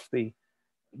spat off the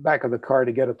back of the car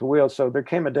to get at the wheel. So there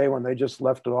came a day when they just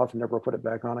left it off and never put it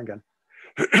back on again.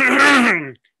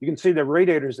 You can see the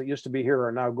radiators that used to be here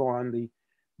are now gone. The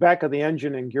back of the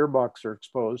engine and gearbox are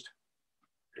exposed.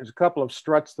 There's a couple of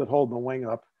struts that hold the wing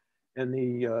up, and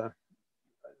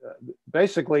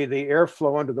basically the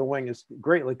airflow under the wing is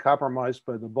greatly compromised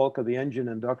by the bulk of the engine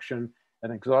induction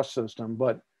and exhaust system,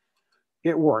 but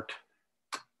it worked.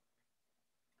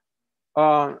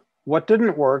 What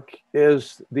didn't work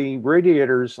is the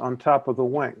radiators on top of the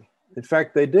wing. In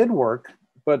fact, they did work,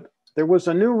 but there was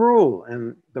a new rule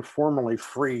in the formerly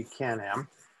free Can-Am.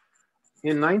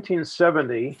 In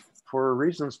 1970, for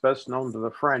reasons best known to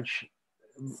the French,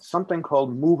 something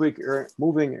called moving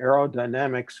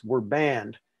aerodynamics were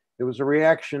banned. It was a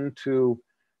reaction to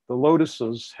the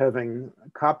Lotuses having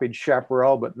copied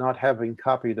Chaparral, but not having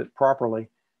copied it properly.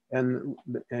 And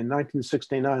in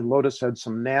 1969, Lotus had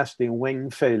some nasty wing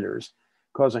failures,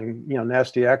 causing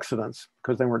nasty accidents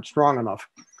because they weren't strong enough.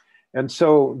 And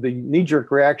so the knee-jerk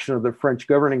reaction of the French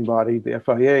governing body, the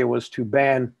FIA, was to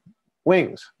ban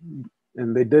wings.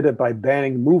 And they did it by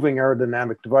banning moving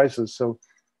aerodynamic devices. So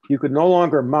you could no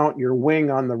longer mount your wing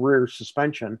on the rear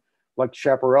suspension like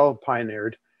Chaparral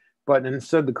pioneered, but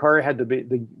instead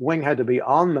the wing had to be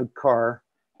on the car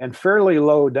and fairly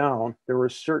low down. There were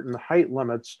certain height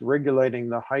limits regulating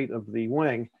the height of the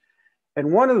wing.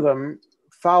 And one of them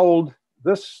fouled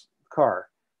this car.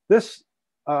 There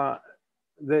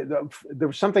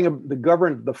was something that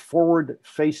governed the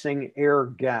forward-facing air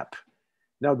gap.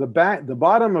 Now, the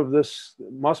bottom of this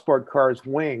Mosport car's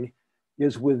wing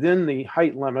is within the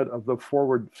height limit of the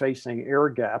forward-facing air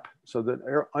gap, so that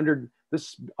under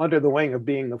the wing of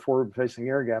being the forward-facing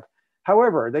air gap.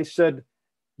 However, they said,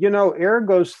 air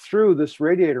goes through this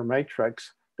radiator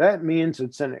matrix. That means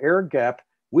it's an air gap.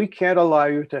 We can't allow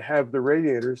you to have the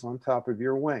radiators on top of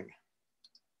your wing.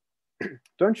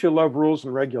 Don't you love rules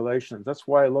and regulations? That's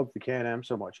why I love the Can-Am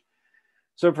so much.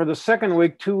 So for the second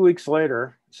week, 2 weeks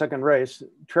later, second race,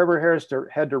 Trevor Harris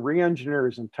had to re-engineer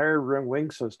his entire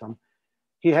wing system.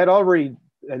 He had already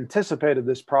anticipated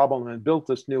this problem and built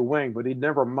this new wing, but he'd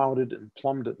never mounted and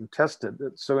plumbed it and tested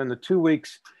it. So in the 2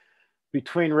 weeks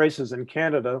between races in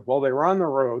Canada, while they were on the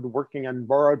road working on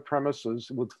borrowed premises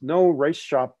with no race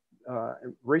shop,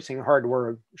 racing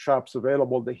hardware shops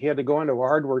available, that he had to go into a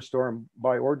hardware store and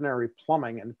buy ordinary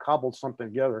plumbing and cobble something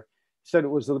together. He said it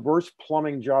was the worst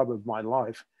plumbing job of my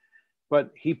life.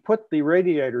 But he put the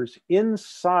radiators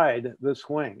inside this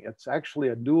wing. It's actually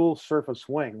a dual surface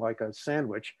wing, like a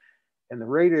sandwich, and the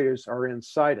radiators are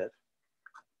inside it.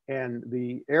 And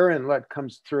the air inlet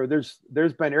comes through.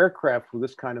 There's been aircraft with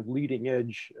this kind of leading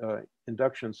edge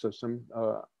induction system.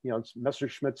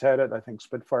 Messerschmitt's had it. I think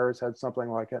Spitfire's had something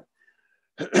like it.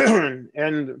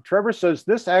 And Trevor says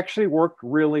this actually worked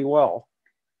really well.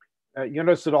 You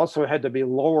notice it also had to be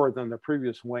lower than the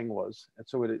previous wing was. And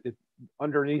so it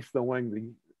underneath the wing,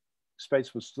 the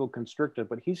space was still constricted,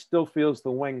 but he still feels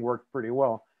the wing worked pretty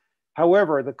well.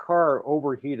 However, the car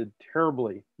overheated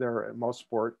terribly there at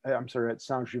Mosport, at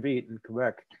Saint-Givit in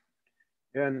Quebec.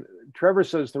 And Trevor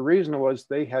says the reason was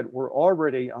they were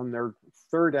already on their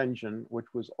third engine, which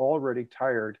was already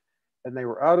tired, and they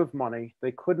were out of money.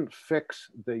 They couldn't fix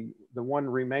the one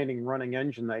remaining running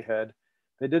engine they had.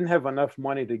 They didn't have enough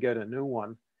money to get a new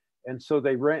one. And so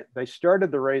they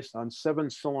started the race on 7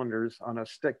 cylinders on a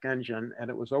stick engine, and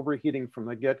it was overheating from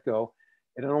the get-go.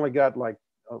 And it only got like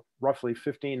roughly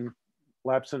 15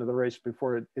 laps into the race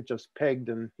before it just pegged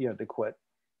and he had to quit.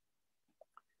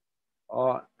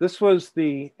 This was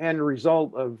the end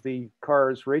result of the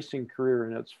car's racing career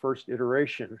in its first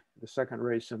iteration, the second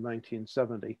race in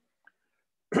 1970.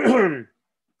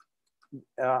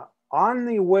 On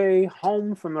the way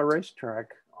home from the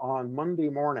racetrack on Monday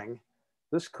morning,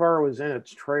 this car was in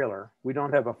its trailer. We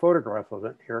don't have a photograph of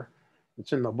it here.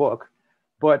 It's in the book.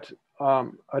 But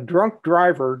a drunk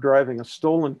driver driving a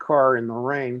stolen car in the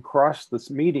rain crossed this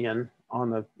median on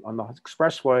the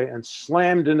expressway and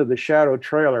slammed into the shadow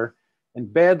trailer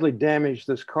and badly damaged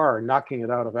this car, knocking it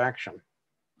out of action.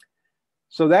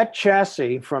 So that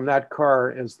chassis from that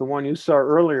car is the one you saw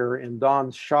earlier in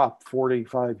Don's shop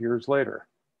 45 years later.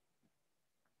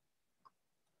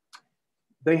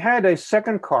 They had a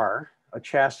second car, a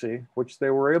chassis, which they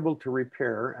were able to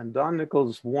repair, and Don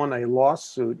Nichols won a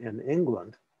lawsuit in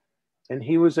England, and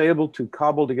he was able to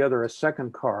cobble together a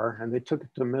second car, and they took it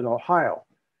to Mid-Ohio.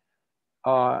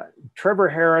 Trevor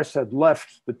Harris had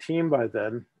left the team by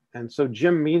then, and so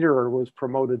Jim Meterer was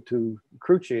promoted to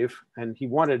crew chief, and he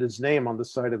wanted his name on the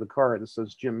side of the car that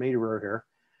says Jim Meterer here.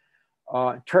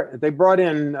 They brought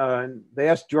in, they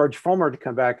asked George Fulmer to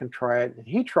come back and try it, and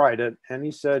he tried it, and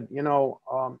he said,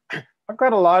 I've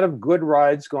got a lot of good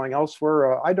rides going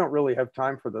elsewhere. I don't really have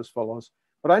time for this, fellows,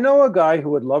 but I know a guy who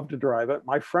would love to drive it,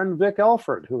 my friend Vic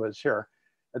Elford, who is here.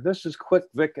 And this is quick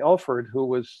Vic Elford, who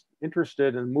was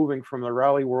interested in moving from the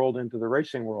rally world into the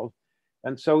racing world.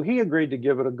 And so he agreed to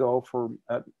give it a go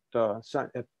at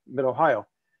Mid-Ohio.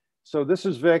 So this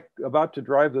is Vic about to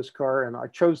drive this car, and I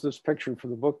chose this picture for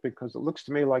the book because it looks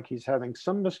to me like he's having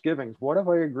some misgivings. What have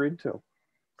I agreed to?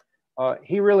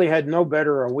 He really had no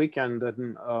better a weekend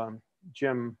than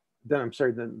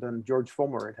than George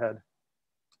Fulmer had had.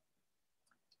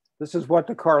 This is what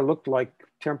the car looked like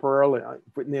temporarily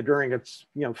during its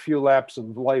few laps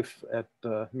of life at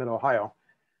Mid-Ohio.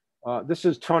 This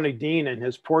is Tony Dean in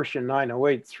his Porsche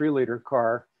 908 3-liter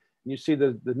car. You see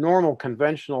the normal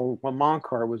conventional Le Mans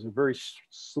car was a very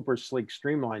super sleek,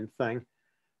 streamlined thing.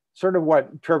 Sort of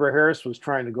what Trevor Harris was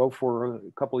trying to go for a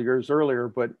couple of years earlier,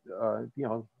 but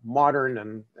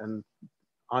modern and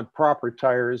on proper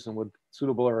tires and with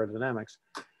suitable aerodynamics.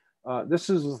 This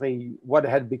is what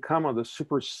had become of the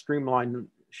super streamlined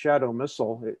Shadow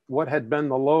Missile. What had been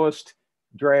the lowest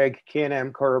drag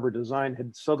Can-Am car ever designed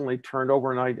had suddenly turned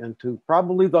overnight into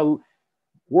probably the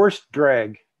worst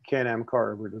drag Can-Am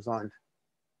car ever designed.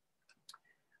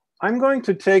 I'm going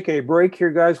to take a break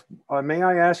here, guys. May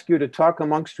I ask you to talk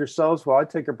amongst yourselves while I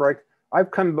take a break?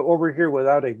 I've come over here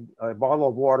without a bottle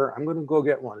of water. I'm going to go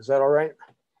get one. Is that all right?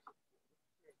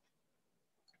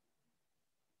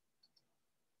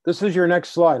 This is your next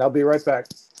slide. I'll be right back.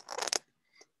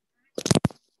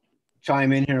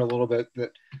 Chime in here a little bit.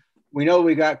 That we know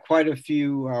we got quite a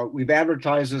few. We've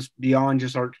advertised this beyond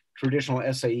just our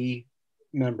traditional SAE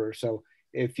members. So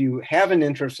if you have an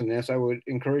interest in this, I would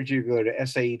encourage you to go to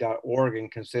SAE.org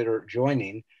and consider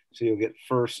joining, so you'll get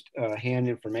first-hand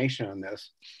information on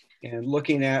this. And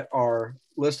looking at our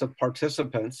list of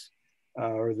participants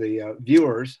or the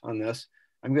viewers on this,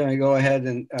 I'm going to go ahead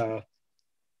and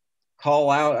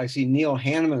call out. I see Neil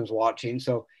Hanneman is watching.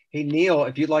 So, hey, Neil,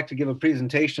 if you'd like to give a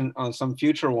presentation on some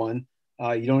future one,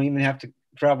 you don't even have to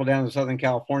travel down to Southern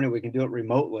California. We can do it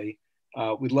remotely.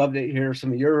 We'd love to hear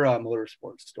some of your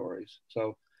motorsports stories.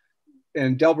 So,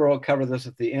 and Delbert will cover this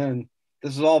at the end.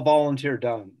 This is all volunteer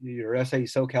done. Your SAE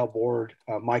SoCal board,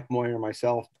 Mike Moyer,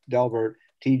 myself, Delbert,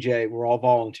 TJ, we're all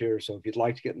volunteers. So if you'd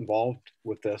like to get involved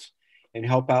with this and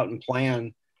help out and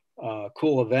plan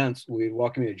cool events, we'd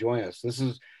welcome you to join us. This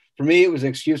is, for me, it was an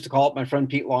excuse to call up my friend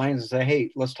Pete Lyons and say,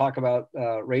 hey, let's talk about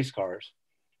race cars.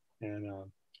 And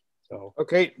so.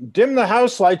 Okay, dim the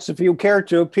house lights if you care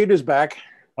to. Pete is back.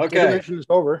 Okay. Intermission is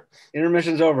over.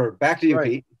 Intermission's over. Back to you, right.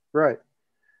 Pete. Right.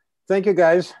 Thank you,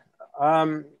 guys.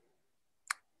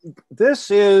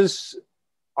 This is,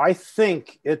 I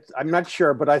think I'm not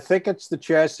sure, but I think it's the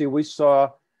chassis we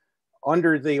saw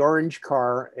under the orange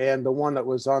car and the one that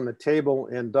was on the table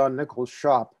in Don Nichols'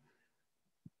 shop.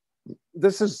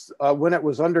 This is when it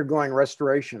was undergoing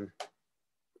restoration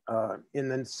in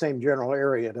the same general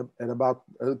area at about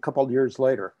a couple of years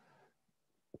later.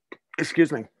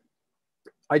 Excuse me.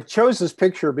 I chose this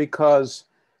picture because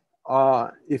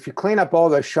if you clean up all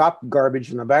the shop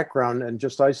garbage in the background and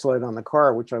just isolate on the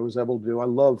car, which I was able to do, I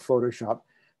love Photoshop.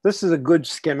 This is a good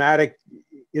schematic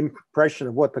impression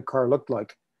of what the car looked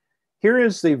like. Here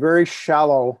is the very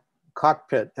shallow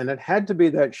cockpit, and it had to be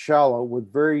that shallow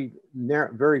with very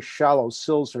shallow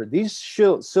sills here. These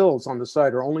sills on the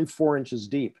side are only 4 inches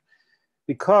deep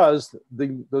because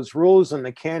those rules in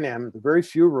the Can-Am, the very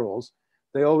few rules,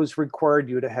 they always required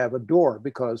you to have a door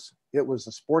because it was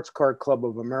a Sports Car Club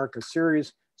of America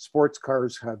series. Sports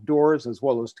cars have doors as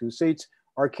well as 2 seats.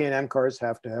 Our Can-Am cars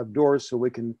have to have doors so we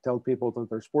can tell people that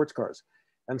they're sports cars.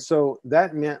 And so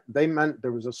that meant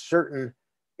there was a certain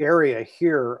area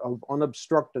here of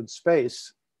unobstructed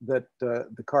space that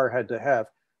the car had to have.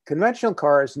 Conventional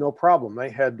cars, no problem. They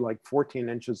had like 14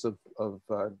 inches of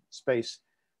space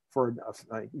for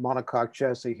a monocoque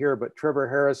chassis here, but Trevor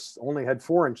Harris only had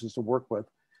 4 inches to work with.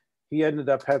 He ended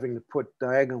up having to put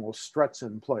diagonal struts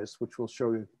in place, which we'll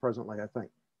show you presently, I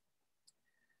think.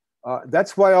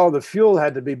 That's why all the fuel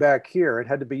had to be back here. It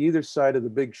had to be either side of the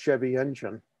big Chevy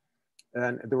engine.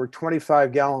 And there were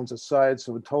 25 gallons a side,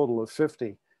 so a total of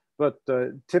 50. But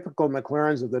typical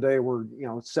McLarens of the day were,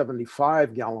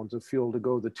 75 gallons of fuel to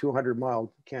go the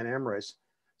 200-mile Can-Am race.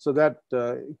 So that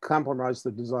compromised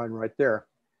the design right there.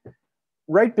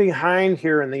 Right behind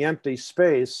here in the empty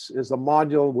space is a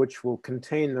module which will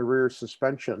contain the rear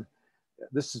suspension.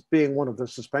 This is being one of the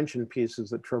suspension pieces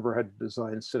that Trevor had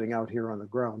designed sitting out here on the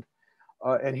ground.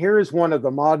 And here is one of the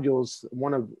modules,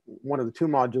 one of the 2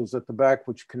 modules at the back,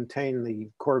 which contain the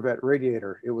Corvette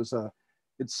radiator.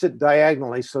 It'd sit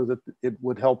diagonally so that it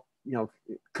would help,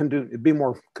 it'd be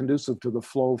more conducive to the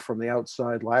flow from the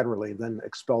outside laterally than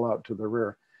expel out to the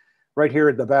rear. Right here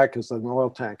at the back is an oil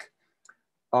tank.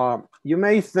 You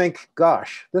may think,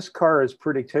 gosh, this car is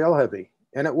pretty tail heavy,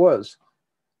 and it was.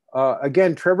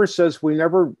 Again, Trevor says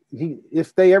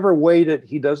if they ever weighed it,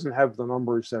 he doesn't have the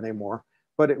numbers anymore,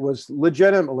 but it was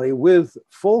legitimately with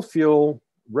full fuel,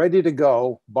 ready to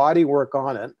go, body work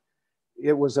on it.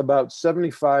 It was about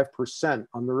 75%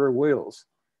 on the rear wheels.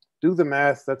 Do the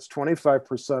math, that's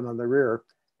 25% on the rear.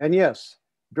 And yes,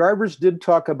 drivers did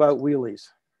talk about wheelies.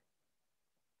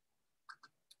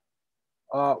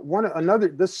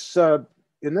 This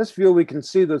in this view, we can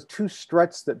see those two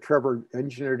struts that Trevor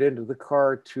engineered into the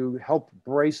car to help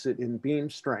brace it in beam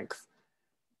strength.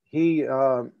 He,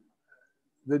 the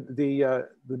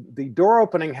door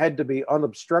opening had to be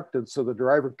unobstructed so the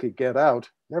driver could get out.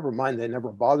 Never mind, they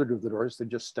never bothered with the doors, they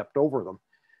just stepped over them.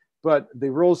 But the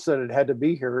rules said it had to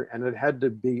be here and it had to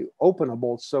be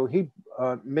openable. So he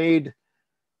made,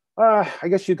 I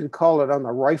guess you could call it on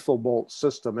the rifle bolt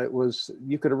system. It was,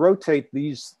 you could rotate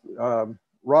these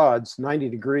rods 90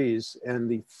 degrees and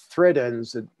the thread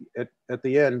ends at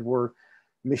the end were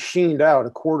machined out.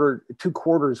 Two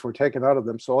quarters were taken out of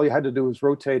them. So all you had to do was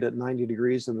rotate it 90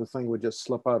 degrees and the thing would just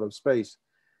slip out of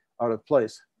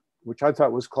place, which I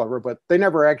thought was clever, but they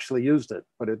never actually used it,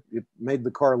 but it made the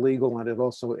car legal and it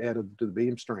also added to the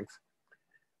beam strength.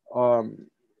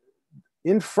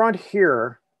 In front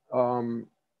here,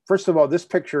 first of all, this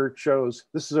picture shows,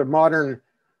 this is a modern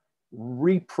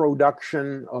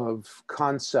reproduction of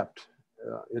concept.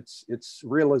 It's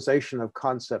realization of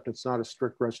concept. It's not a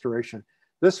strict restoration.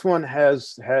 This one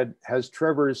has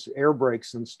Trevor's air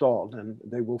brakes installed and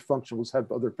they will function. We'll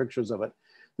have other pictures of it.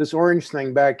 This orange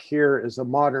thing back here is a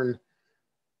modern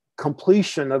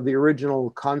completion of the original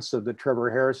concept that Trevor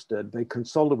Harris did. They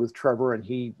consulted with Trevor and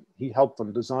he helped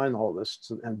them design all this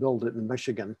and build it in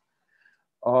Michigan.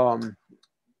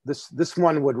 This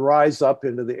one would rise up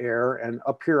into the air, and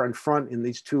up here in front in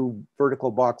these two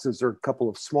vertical boxes are a couple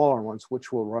of smaller ones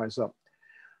which will rise up.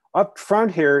 Up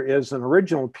front here is an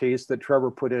original piece that Trevor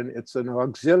put in. It's an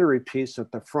auxiliary piece at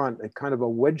the front, a kind of a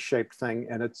wedge-shaped thing,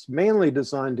 and it's mainly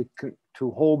designed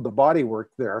to hold the bodywork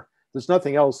there. There's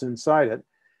nothing else inside it.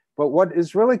 But what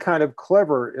is really kind of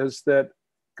clever is that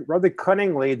rather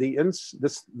cunningly, the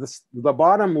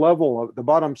bottom level of the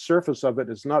bottom surface of it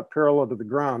is not parallel to the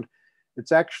ground.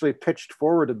 It's actually pitched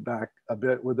forward and back a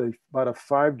bit with about a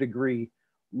 5-degree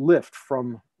lift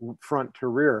from front to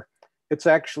rear. It's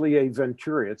actually a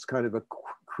Venturi. It's kind of a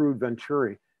crude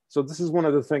Venturi. So this is one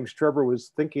of the things Trevor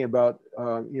was thinking about,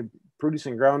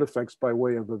 producing ground effects by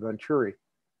way of a Venturi.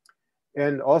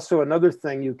 And also another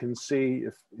thing you can see,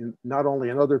 not only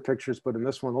in other pictures, but in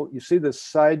this one, you see this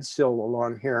side sill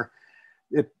along here.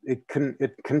 It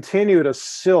continued a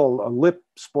sill, a lip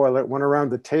spoiler. It went around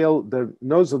the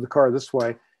nose of the car this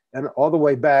way and all the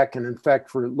way back. And in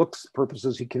fact, for looks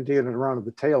purposes, he continued it around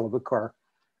the tail of the car.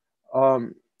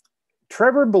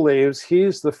 Trevor believes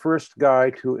he's the first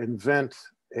guy to invent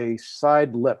a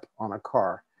side lip on a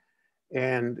car.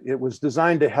 And it was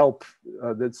designed to help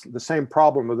that's the same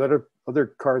problem that other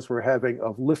cars were having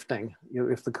of lifting.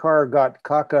 If the car got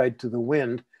cockeyed to the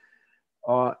wind,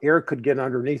 air could get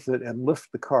underneath it and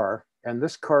lift the car. And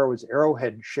this car was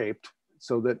arrowhead shaped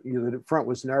so that the front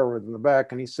was narrower than the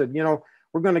back. And he said,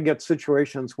 we're going to get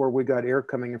situations where we got air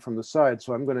coming in from the side.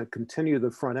 So I'm going to continue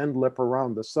the front end lip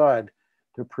around the side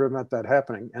to prevent that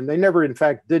happening. And they never, in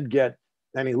fact, did get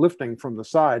any lifting from the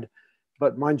side.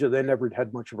 But mind you, they never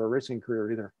had much of a racing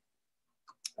career either.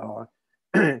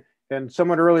 And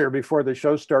somewhat earlier, before the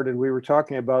show started, we were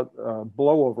talking about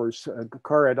blowovers. A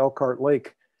car at Elkhart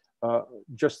Lake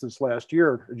just this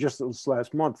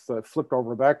last month, flipped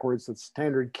over backwards. It's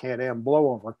standard Can-Am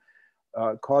blowover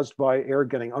caused by air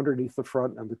getting underneath the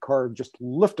front, and the car just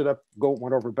lifted up,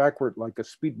 went over backward like a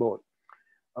speedboat.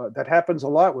 That happens a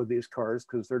lot with these cars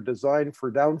because they're designed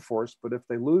for downforce, but if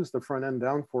they lose the front end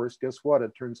downforce, guess what?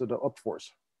 It turns into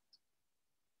upforce.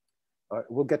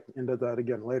 We'll get into that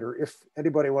again later. If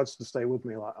anybody wants to stay with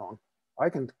me long, I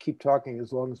can keep talking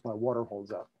as long as my water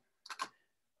holds up.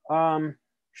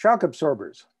 Shock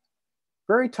absorbers,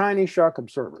 very tiny shock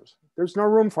absorbers. There's no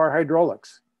room for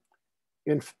hydraulics.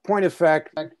 In point of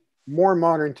fact, more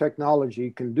modern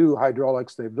technology can do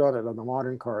hydraulics. They've done it on the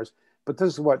modern cars. But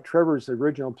this is what Trevor's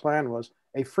original plan was,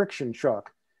 a friction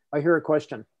shock. I hear a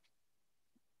question.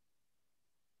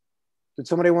 Did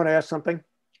somebody want to ask something?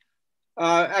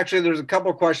 Actually, there's a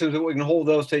couple of questions, but we can hold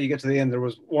those till you get to the end. There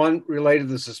was one related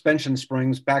to the suspension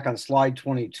springs back on slide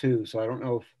 22. So I don't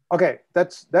know if... Okay,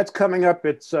 that's coming up.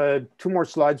 It's 2 more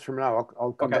slides from now.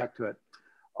 I'll come back to it.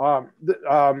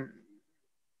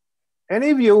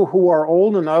 Any of you who are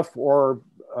old enough or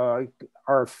are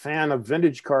a fan of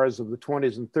vintage cars of the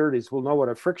 20s and 30s will know what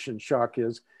a friction shock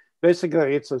is.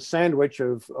 Basically, it's a sandwich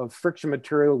of friction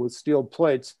material with steel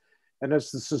plates. And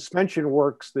as the suspension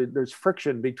works, there's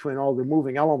friction between all the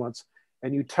moving elements.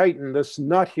 And you tighten this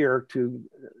nut here to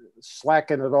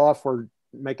slacken it off or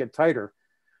make it tighter.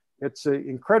 It's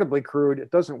incredibly crude.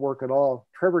 It doesn't work at all.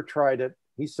 Trevor tried it.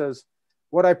 He says,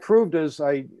 what I proved is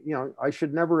I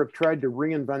should never have tried to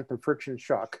reinvent the friction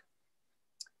shock.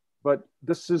 But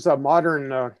this is a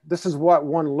modern, this is what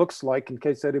one looks like in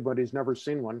case anybody's never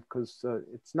seen one, because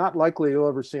it's not likely you'll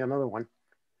ever see another one.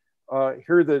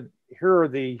 Here are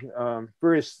the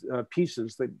various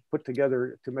pieces they put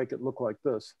together to make it look like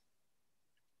this.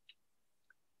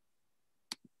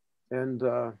 And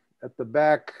at the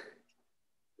back,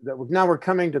 now we're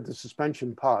coming to the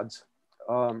suspension pods.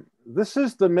 This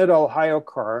is the Mid-Ohio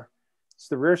car. It's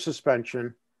the rear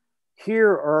suspension.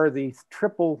 Here are the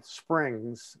triple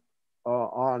springs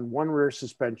on one rear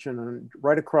suspension, and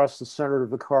right across the center of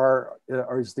the car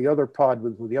is the other pod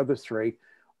with the other three,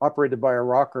 operated by a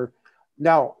rocker.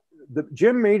 Now,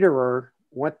 Jim Meterer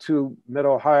went to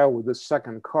Mid-Ohio with his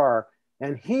second car,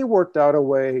 and he worked out a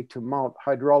way to mount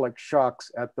hydraulic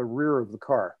shocks at the rear of the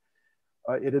car.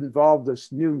 It involved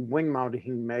this new wing mount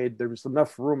he made. There was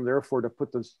enough room, therefore, to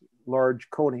put this large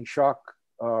Coney shock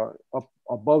up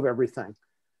above everything.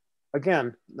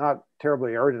 Again, not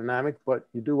terribly aerodynamic, but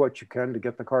you do what you can to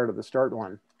get the car to the start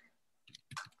line.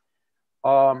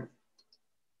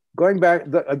 Going back,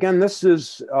 this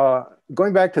is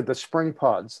going back to the spring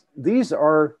pods. These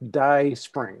are die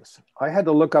springs. I had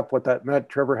to look up what that meant.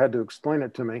 Trevor had to explain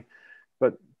it to me,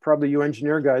 but probably you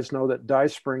engineer guys know that die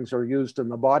springs are used in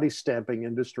the body stamping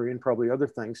industry and probably other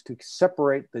things to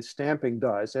separate the stamping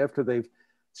dies. After they've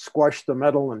squashed the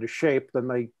metal into shape, then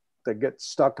they get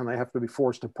stuck and they have to be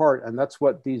forced apart. And that's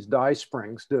what these die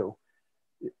springs do.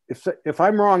 If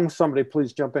I'm wrong, somebody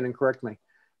please jump in and correct me.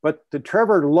 But the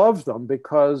Trevor loved them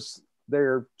because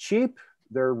they're cheap,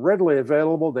 they're readily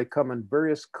available, they come in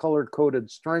various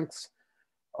color-coded strengths,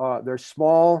 they're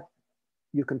small.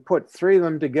 You can put three of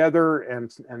them together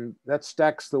and that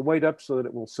stacks the weight up so that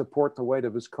it will support the weight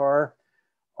of his car.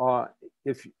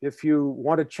 If you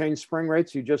want to change spring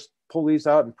rates, you just pull these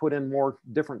out and put in more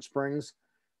different springs.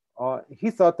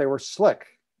 He thought they were slick.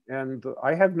 And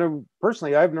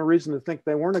personally, I have no reason to think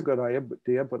they weren't a good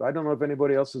idea, but I don't know if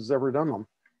anybody else has ever done them.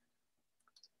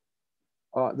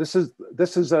 This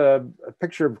is a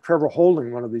picture of Trevor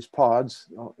holding one of these pods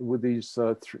with these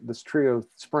this trio of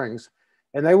springs,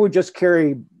 and they would just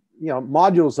carry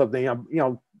modules of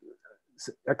the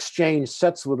exchange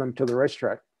sets with them to the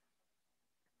racetrack.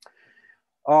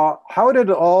 How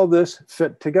did all this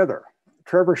fit together?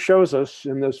 Trevor shows us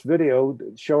in this video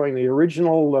showing the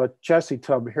original chassis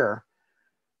tub here.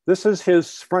 This is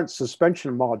his front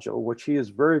suspension module, which he is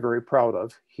very, very proud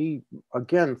of. He,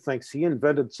 again, thinks he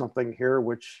invented something here,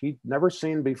 which he'd never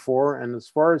seen before. And as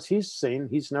far as he's seen,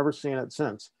 he's never seen it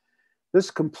since. This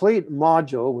complete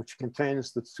module, which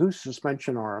contains the two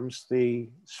suspension arms, the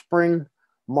spring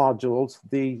modules,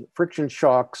 the friction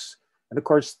shocks, and of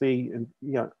course, the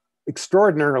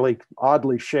extraordinarily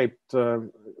oddly shaped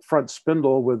front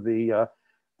spindle with the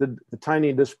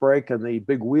tiny disc brake and the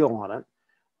big wheel on it,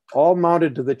 all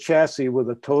mounted to the chassis with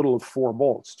a total of 4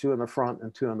 bolts, 2 in the front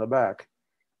and 2 in the back.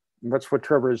 And that's what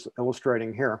Trevor is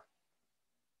illustrating here.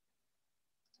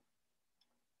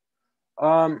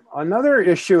 Another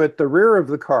issue at the rear of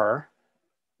the car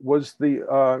was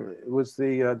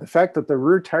the fact that the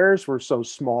rear tires were so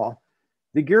small.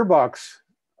 The gearbox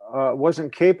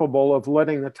wasn't capable of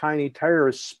letting the tiny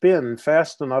tires spin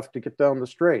fast enough to get down the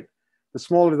straight. The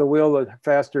smaller the wheel, the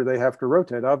faster they have to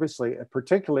rotate, obviously.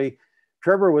 Particularly,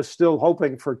 Trevor was still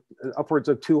hoping for upwards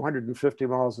of 250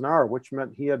 miles an hour, which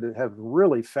meant he had to have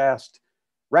really fast,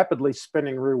 rapidly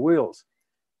spinning rear wheels.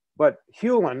 But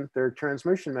Hewlin, their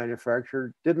transmission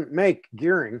manufacturer, didn't make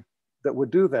gearing that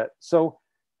would do that. So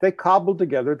they cobbled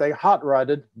together, they hot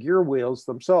rodded gear wheels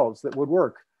themselves that would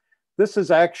work. This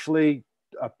is actually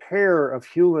a pair of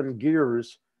Hewlin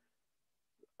gears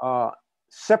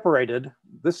separated.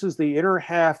 This is the inner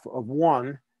half of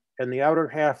one and the outer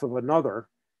half of another.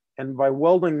 And by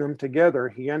welding them together,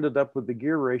 he ended up with the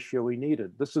gear ratio he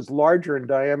needed. This is larger in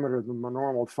diameter than the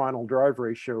normal final drive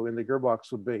ratio in the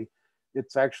gearbox would be.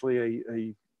 It's actually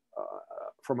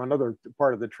from another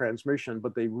part of the transmission,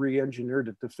 but they re-engineered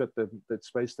it to fit the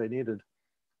space they needed.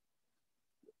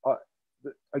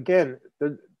 Again,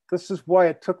 this is why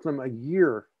it took them a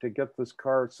year to get this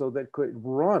car so that it could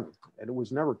run, and it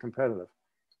was never competitive.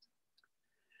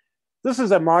 This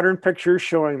is a modern picture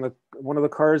showing one of the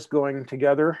cars going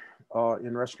together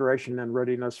in restoration and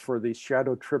readiness for the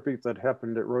shadow tribute that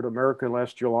happened at Road America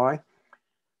last July.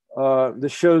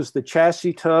 This shows the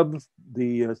chassis tub,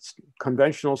 the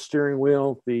conventional steering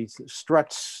wheel, the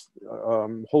struts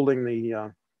holding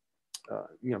the,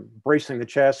 bracing the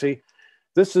chassis.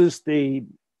 This is the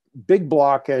big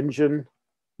block engine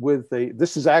with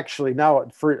this is actually now,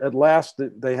 at last,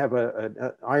 they have an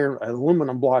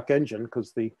aluminum block engine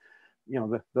because the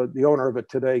owner of it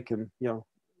today can,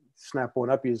 snap one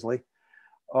up easily.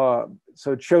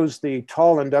 So it shows the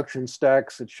tall induction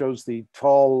stacks. It shows the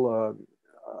tall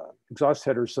exhaust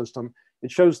header system. It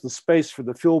shows the space for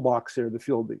the fuel box here,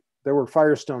 there were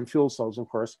Firestone fuel cells, of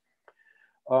course.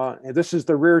 And this is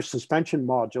the rear suspension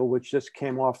module, which just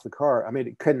came off the car. I mean,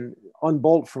 it couldn't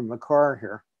unbolt from the car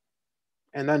here.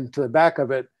 And then to the back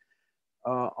of it,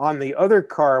 on the other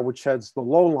car, which has the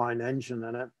low line engine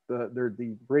in it,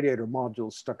 the radiator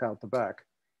module stuck out the back.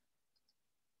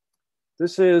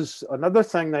 This is another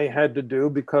thing they had to do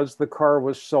because the car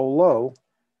was so low.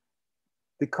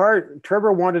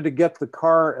 Trevor wanted to get the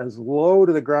car as low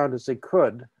to the ground as he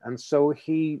could. And so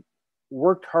he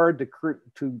worked hard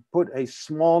to put a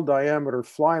small diameter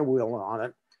flywheel on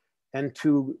it and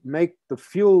to make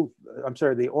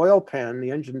the oil pan,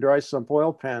 the engine dry sump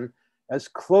oil pan, as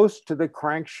close to the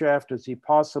crankshaft as he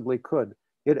possibly could.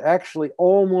 It actually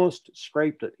almost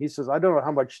scraped it. He says, I don't know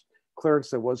how much clearance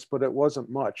there was, but it wasn't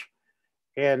much.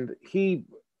 And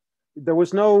there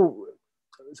was no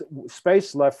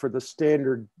space left for the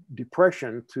standard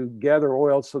depression to gather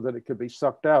oil so that it could be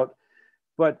sucked out.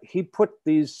 But he put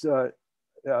these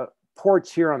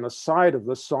ports here on the side of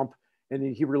the sump,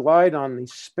 and he relied on the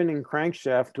spinning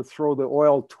crankshaft to throw the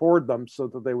oil toward them so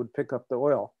that they would pick up the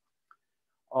oil.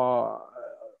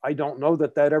 I don't know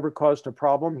that ever caused a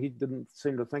problem. He didn't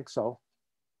seem to think so.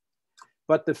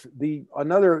 But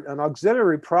an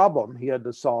auxiliary problem he had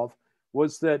to solve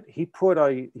was that he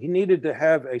needed to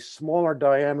have a smaller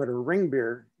diameter ring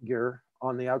gear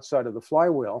on the outside of the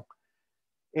flywheel.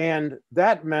 And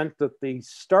that meant that the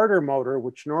starter motor,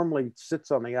 which normally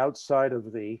sits on the outside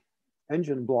of the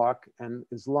engine block and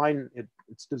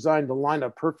it's designed to line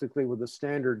up perfectly with the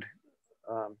standard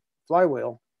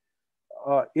flywheel,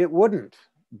 it wouldn't,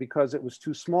 because it was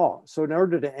too small. So in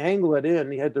order to angle it in,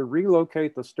 he had to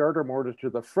relocate the starter motor to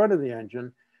the front of the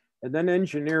engine and then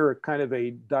engineer a kind of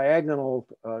a diagonal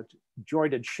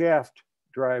jointed shaft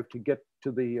drive to get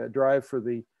to the drive for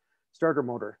the starter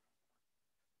motor.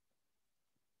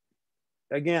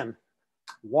 Again,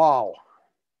 wow.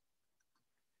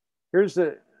 Here's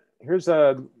the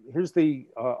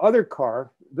other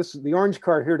car. This is the orange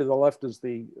car here to the left is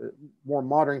the more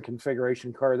modern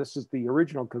configuration car. This is the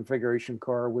original configuration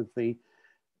car with the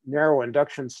narrow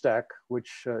induction stack,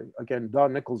 which again,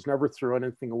 Don Nichols never threw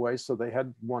anything away, so they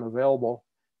had one available.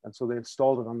 And so they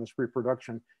installed it on this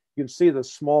reproduction. You can see the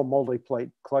small multi-plate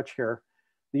clutch here.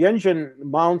 The engine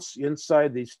mounts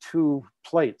inside these two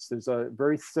plates. There's a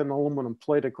very thin aluminum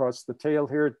plate across the tail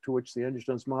here to which the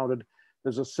engine is mounted.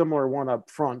 There's a similar one up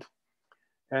front.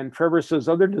 And Trevor says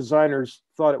other designers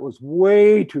thought it was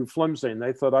way too flimsy, and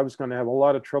they thought I was going to have a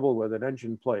lot of trouble with an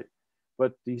engine plate.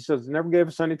 But he says it never gave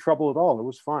us any trouble at all. It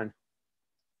was fine.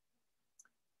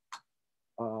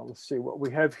 Let's see what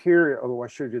we have here. Oh, I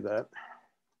showed you that.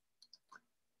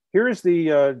 Here's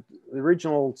the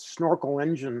original snorkel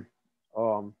engine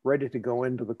ready to go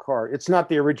into the car. It's not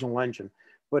the original engine,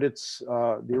 but it's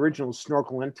the original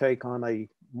snorkel intake on a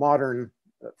modern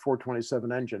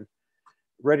 427 engine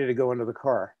ready to go into the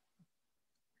car.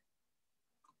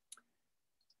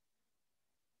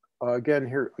 Again,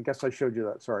 here, I guess I showed you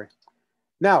that, sorry.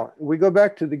 Now, we go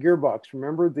back to the gearbox.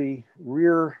 Remember the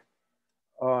rear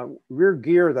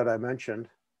gear that I mentioned?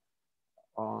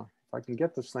 If I can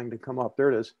get this thing to come up,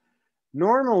 there it is.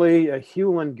 Normally a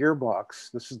Hewland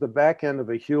gearbox, this is the back end of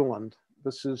a Hewland.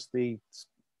 This is the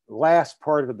last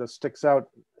part of it that sticks out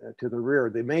to the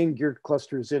rear. The main gear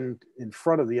cluster is in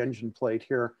front of the engine plate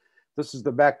here. This is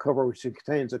the back cover, which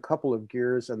contains a couple of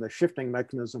gears and the shifting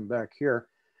mechanism back here.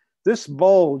 This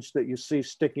bulge that you see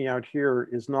sticking out here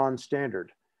is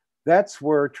non-standard. That's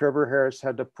where Trevor Harris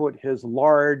had to put his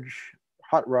large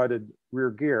hot-rodded rear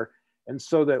gear. And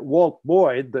so that Walt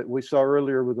Boyd, that we saw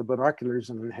earlier with the binoculars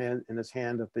in his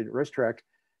hand at the racetrack,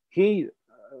 he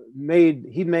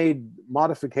made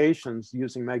modifications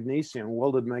using magnesium,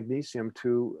 welded magnesium,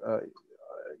 to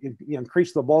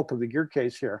increase the bulk of the gear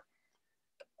case here.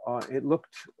 It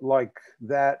looked like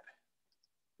that.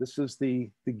 This is the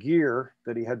gear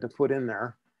that he had to put in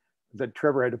there, that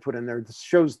Trevor had to put in there. This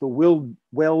shows the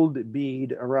weld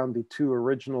bead around the two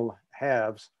original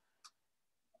halves.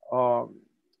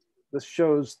 This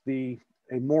shows a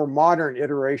more modern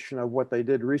iteration of what they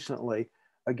did recently.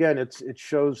 Again, it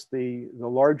shows the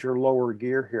larger lower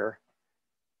gear here.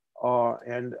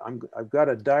 And I've got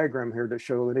a diagram here to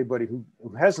show anybody who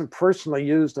hasn't personally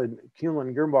used a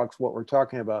Hewland gearbox what we're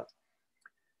talking about.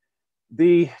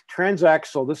 The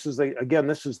transaxle, this is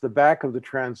the back of the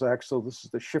transaxle. This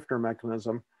is the shifter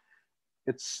mechanism.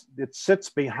 It sits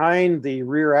behind the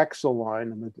rear axle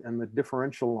line and the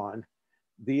differential line.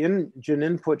 The engine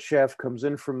input shaft comes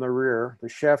in from the rear. The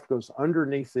shaft goes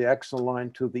underneath the axle line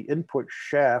to the input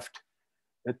shaft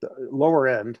at the lower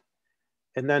end.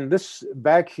 And then this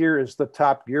back here is the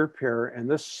top gear pair. And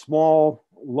this small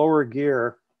lower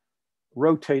gear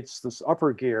rotates this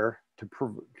upper gear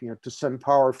to send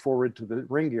power forward to the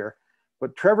ring gear.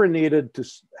 But Trevor needed to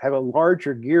have a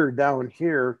larger gear down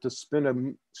here to spin a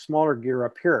smaller gear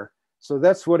up here. So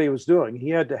that's what he was doing. He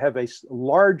had to have a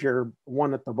larger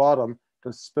one at the bottom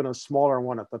to spin a smaller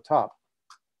one at the top.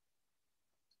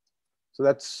 So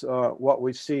that's what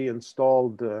we see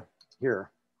installed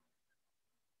here.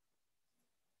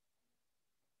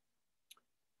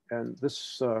 And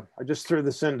this, I just threw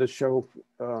this in to show,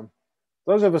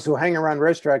 those of us who hang around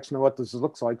racetracks know what this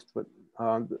looks like, but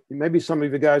maybe some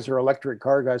of you guys are electric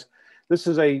car guys. This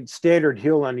is a standard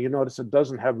heel end. You notice it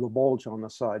doesn't have the bulge on the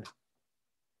side.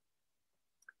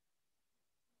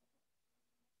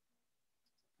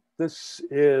 This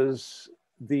is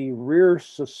the rear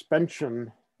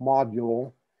suspension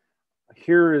module.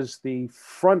 Here is the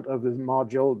front of the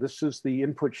module. This is the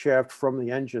input shaft from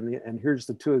the engine, and here's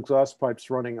the two exhaust pipes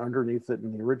running underneath it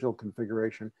in the original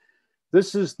configuration.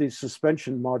 This is the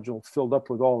suspension module filled up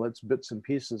with all its bits and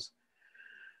pieces.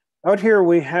 Out here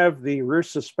we have the rear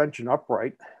suspension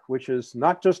upright, which is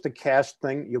not just a cast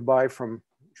thing you buy from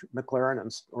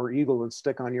McLaren or Eagle and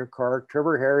stick on your car.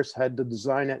 Trevor Harris had to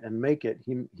design it and make it.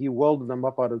 He welded them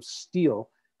up out of steel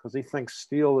because he thinks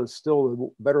steel is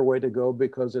still a better way to go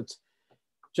because it's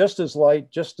just as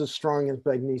light, just as strong as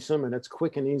magnesium, and it's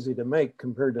quick and easy to make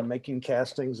compared to making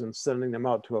castings and sending them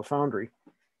out to a foundry.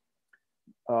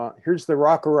 Here's the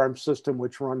rocker arm system,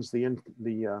 which runs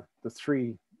the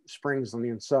three springs on the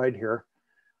inside here.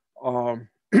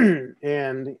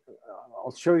 And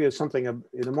I'll show you something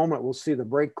in a moment. We'll see the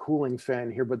brake cooling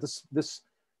fan here, but this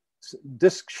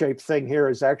disc-shaped thing here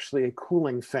is actually a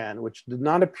cooling fan, which did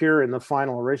not appear in the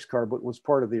final race car, but was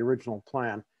part of the original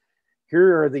plan.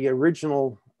 Here are the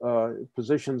original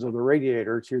positions of the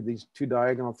radiators. Here, these two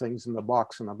diagonal things in the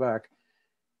box in the back.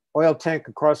 Oil tank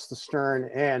across the stern,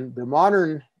 and the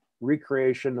modern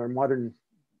recreation or modern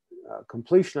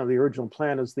completion of the original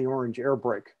plan is the orange air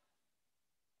brake,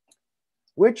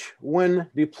 which when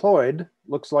deployed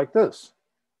looks like this.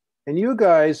 And you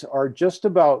guys are just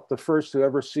about the first to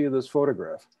ever see this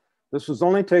photograph. This was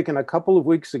only taken a couple of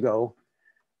weeks ago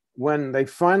when they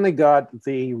finally got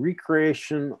the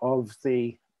recreation of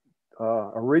the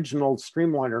original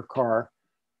Streamliner car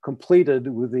completed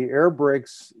with the air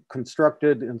brakes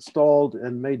constructed, installed,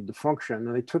 and made to function.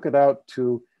 And they took it out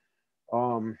to,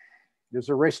 there's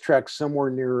a racetrack somewhere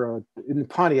near, in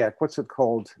Pontiac, what's it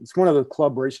called? It's one of the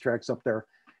club racetracks up there.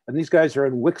 And these guys are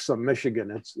in Wixom,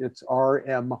 Michigan. It's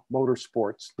RM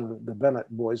Motorsports, the Bennett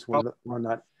boys run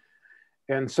that.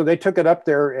 And so they took it up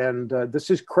there, and this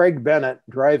is Craig Bennett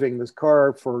driving this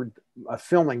car for a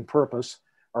filming purpose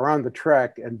around the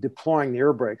track and deploying the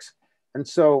air brakes. And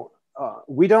so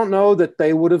we don't know that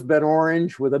they would have been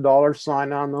orange with a dollar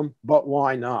sign on them, but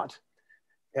why not?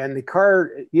 And the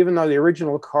car, even though the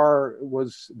original car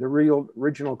was the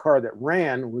original car that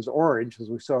ran was orange, as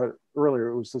we saw it earlier,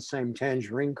 it was the same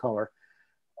tangerine color.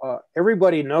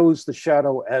 Everybody knows the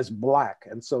Shadow as black.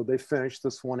 And so they finished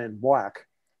this one in black.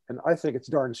 And I think it's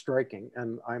darn striking.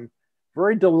 And I'm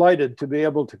very delighted to be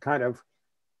able to kind of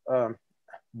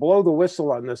blow the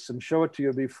whistle on this and show it to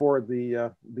you before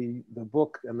the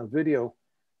book and the video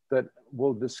that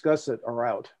will discuss it are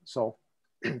out. So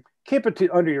keep it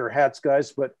under your hats,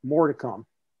 guys, but more to come.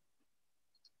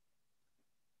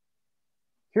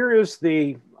 Here is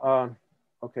the,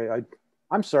 okay,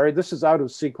 I'm sorry, this is out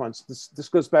of sequence. This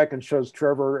goes back and shows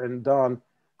Trevor and Don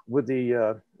with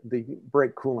the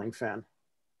brake cooling fan.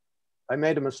 I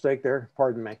made a mistake there,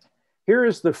 pardon me. Here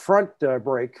is the front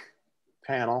brake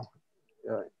panel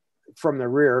from the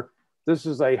rear. This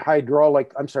is a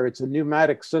hydraulic, I'm sorry, it's a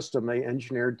pneumatic system they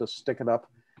engineered to stick it up.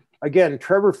 Again,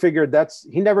 Trevor figured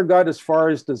he never got as far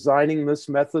as designing this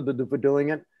method of doing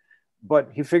it, but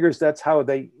he figures that's how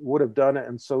they would have done it.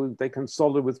 And so they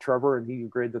consulted with Trevor and he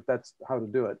agreed that that's how to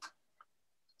do it.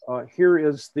 Here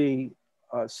is the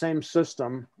same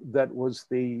system that was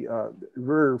the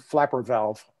rear flapper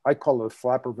valve. I call it a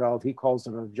flapper valve. He calls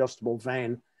it an adjustable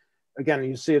vane. Again,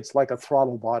 you see it's like a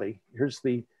throttle body. Here's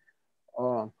the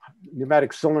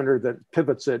pneumatic cylinder that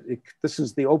pivots it. This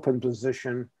is the open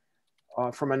position.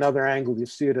 From another angle, you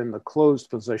see it in the closed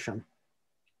position.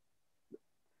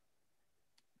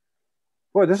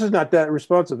 Boy, this is not that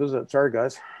responsive, is it? Sorry,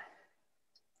 guys.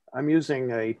 I'm using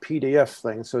a PDF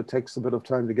thing, so it takes a bit of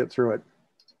time to get through it.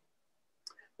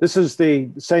 This is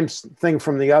the same thing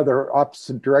from the other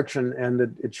opposite direction, and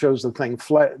it shows the thing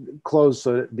flat, closed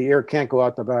so that the air can't go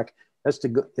out the back.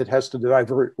 It has to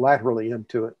divert laterally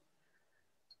into it.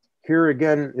 Here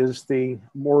again is the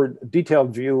more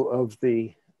detailed view of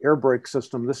the air brake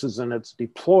system. This is in its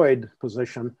deployed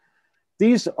position.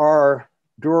 These are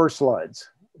drawer slides,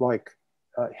 like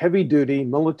heavy duty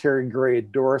military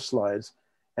grade door slides.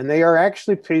 And they are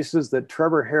actually pieces that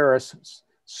Trevor Harris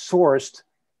sourced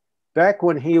back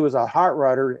when he was a hot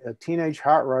rodder, a teenage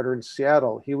hot rodder in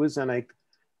Seattle. He was in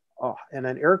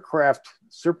an aircraft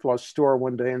surplus store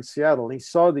one day in Seattle, and he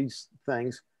saw these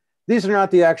things. These are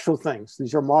not the actual things.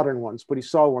 These are modern ones, but he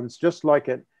saw ones just like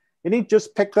it. And he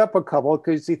just picked up a couple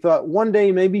because he thought one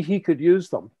day maybe he could use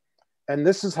them. And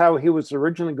this is how he was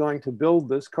originally going to build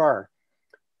this car.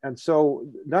 And so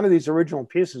none of these original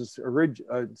pieces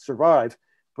survive,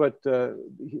 but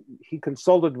he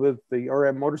consulted with the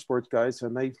RM Motorsports guys,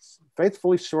 and they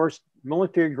faithfully sourced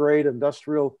military grade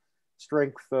industrial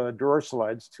strength door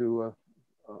slides to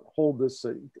hold this.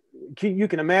 You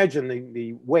can imagine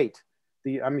the weight,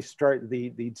 the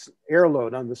air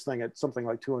load on this thing at something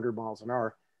like 200 miles an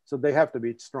hour. So they have to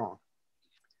be strong.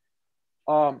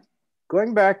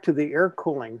 Going back to the air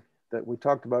cooling that we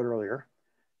talked about earlier,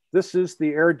 this is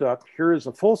the air duct. Here is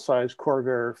a full-size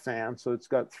Corvair fan. So it's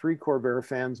got 3 Corvair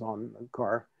fans on the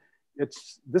car.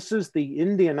 This is the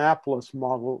Indianapolis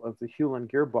model of the Hewland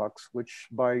gearbox, which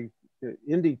by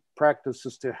Indy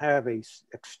practices to have a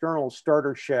external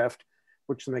starter shaft,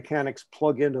 which the mechanics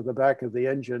plug into the back of the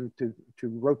engine to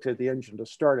rotate the engine to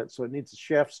start it. So it needs a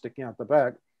shaft sticking out the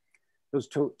back.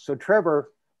 So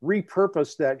Trevor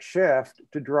repurposed that shaft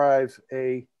to drive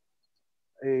this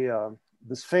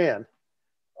fan.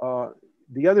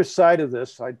 The other side of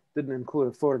this, I didn't include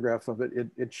a photograph of it.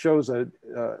 It shows the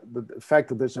fact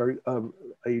that there's a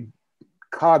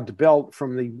cogged belt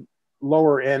from the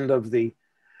lower end of the,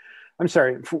 I'm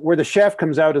sorry, where the shaft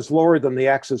comes out is lower than the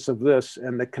axis of this,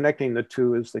 and the connecting the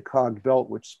two is the cogged belt,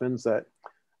 which spins that.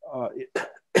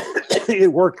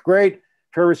 It worked great.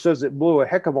 Trevor says it blew a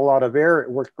heck of a lot of air.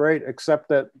 It worked great, except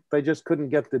that they just couldn't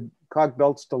get the cog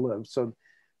belts to live. So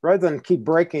rather than keep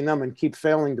breaking them and keep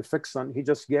failing to fix them, he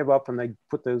just gave up and they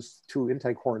put those 2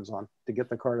 intake horns on to get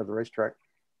the car to the racetrack.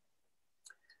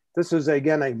 This is,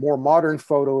 again, a more modern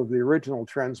photo of the original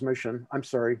transmission. I'm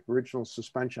sorry, original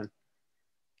suspension.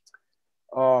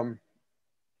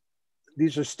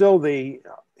 These are still the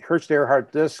Hurst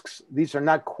Earhart discs. These are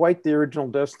not quite the original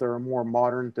disc. They're a more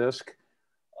modern disc.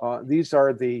 These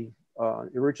are the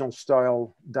original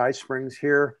style die springs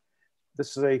here.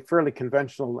 This is a fairly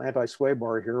conventional anti-sway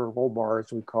bar here, or roll bar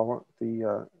as we call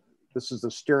it. This is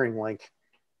the steering link.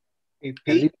 Hey,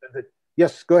 Pete?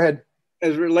 Yes, go ahead.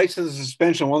 As it relates to the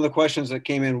suspension, one of the questions that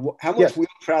came in, how much wheel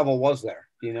travel was there?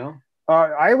 Do you know?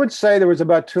 I would say there was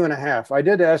about 2.5. I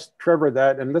did ask Trevor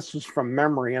that, and this was from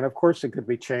memory, and of course it could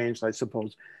be changed, I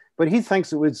suppose. But he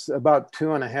thinks it was about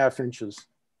 2.5 inches.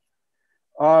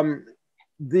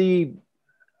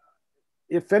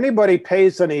 If anybody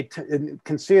pays any,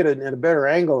 can see it in a better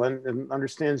angle and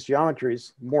understands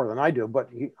geometries more than I do, but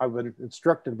I've been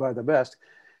instructed by the best.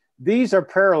 These are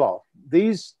parallel.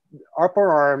 These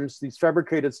upper arms, these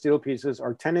fabricated steel pieces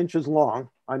are 10 inches long.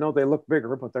 I know they look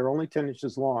bigger, but they're only 10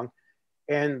 inches long.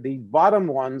 And the bottom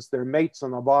ones, their mates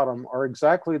on the bottom, are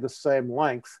exactly the same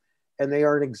length, and they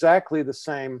are in exactly the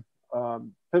same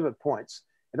pivot points.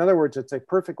 In other words, it's a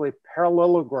perfectly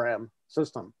parallelogram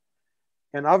system.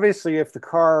 And obviously, if the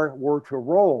car were to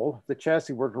roll, the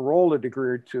chassis were to roll a degree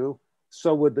or two,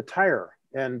 so would the tire.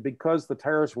 And because the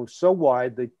tires were so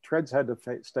wide, the treads had to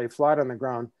stay flat on the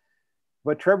ground.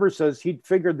 But Trevor says he'd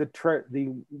figured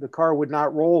the car would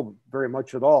not roll very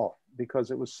much at all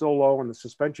because it was so low and the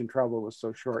suspension travel was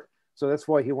so short. So that's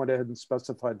why he went ahead and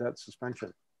specified that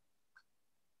suspension.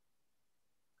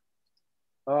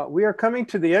 We are coming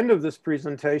to the end of this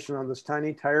presentation on this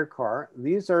tiny tire car.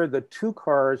 These are the 2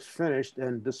 cars finished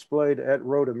and displayed at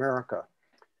Road America.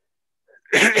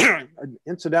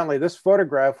 Incidentally, this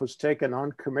photograph was taken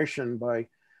on commission by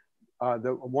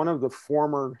one of the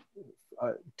former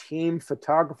team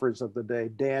photographers of the day,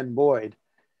 Dan Boyd.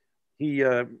 He,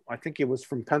 I think he was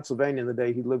from Pennsylvania the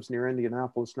day. He lives near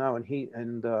Indianapolis now, and he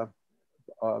and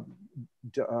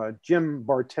Jim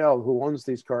Bartell, who owns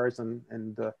these cars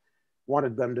and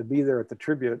wanted them to be there at the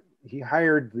tribute, he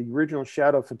hired the original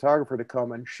shadow photographer to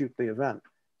come and shoot the event.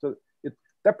 So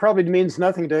that probably means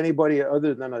nothing to anybody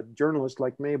other than a journalist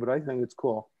like me, but I think it's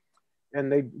cool.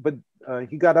 And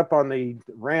he got up on the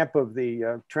ramp of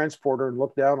the transporter and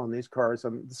looked down on these cars.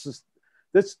 And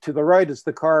this to the right is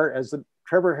the car as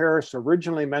Trevor Harris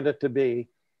originally meant it to be.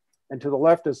 And to the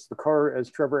left is the car as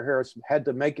Trevor Harris had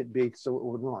to make it be so it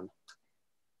would run.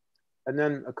 And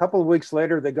then a couple of weeks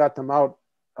later, they got them out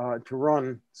to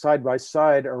run side by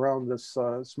side around this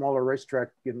smaller racetrack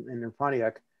in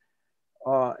Pontiac.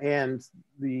 And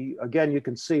again, you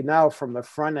can see now from the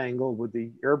front angle with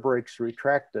the air brakes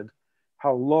retracted,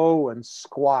 how low and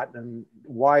squat and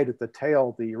wide at the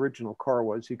tail the original car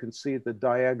was. You can see the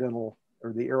diagonal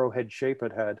or the arrowhead shape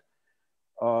it had.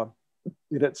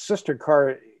 Its sister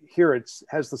car here, it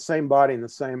has the same body and the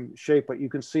same shape, but you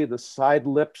can see the side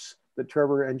lips that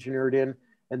Trevor engineered in,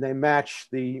 and they match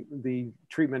the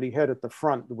treatment he had at the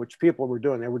front, which people were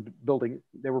doing.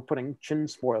 They were putting chin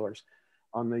spoilers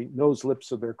on the nose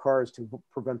lips of their cars to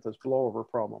prevent this blowover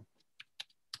problem.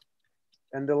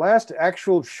 And the last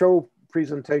actual show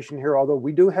presentation here, although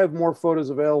we do have more photos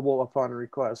available upon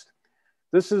request,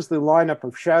 this is the lineup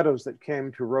of shadows that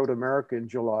came to Road America in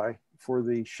July for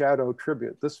the Shadow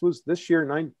Tribute. This year,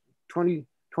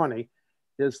 2020,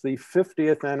 is the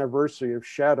 50th anniversary of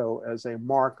Shadow as a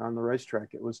mark on the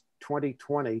racetrack. It was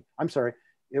 2020, I'm sorry,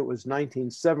 it was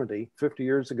 1970, 50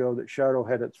 years ago, that Shadow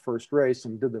had its first race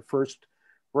and did the first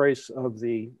race of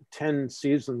the 10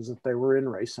 seasons that they were in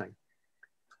racing.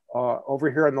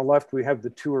 Over here on the left, we have the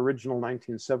two original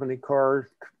 1970 car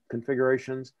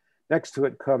configurations. Next to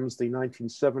it comes the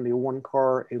 1971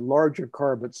 car, a larger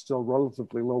car, but still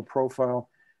relatively low profile.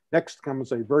 Next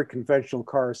comes a very conventional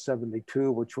car,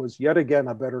 72, which was yet again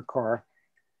a better car.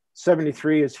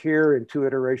 73 is here in two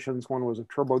iterations. One was a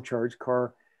turbocharged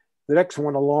car. The next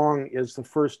one along is the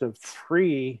first of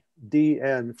three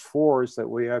DN4s that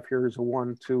we have here. Is a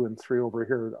 1, 2, and 3 over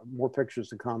here. More pictures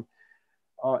to come.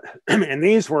 And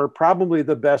these were probably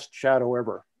the best Shadow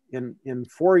ever. In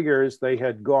 4 years, they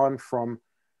had gone from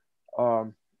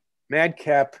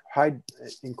madcap,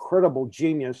 incredible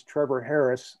genius Trevor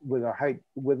Harris with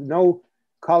no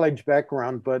college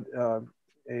background, but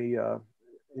a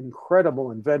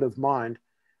incredible inventive mind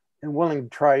and willing to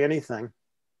try anything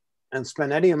and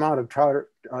spend any amount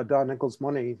of Don Nichols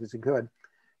money as he could.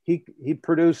 He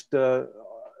produced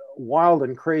wild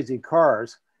and crazy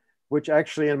cars, which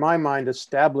actually in my mind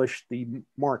established the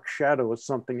mark Shadow as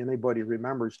something anybody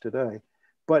remembers today.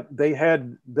 But they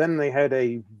had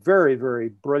a very, very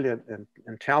brilliant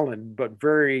and talented, but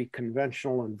very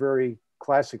conventional and very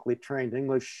classically trained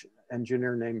English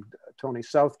engineer named Tony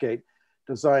Southgate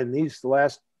design these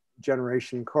last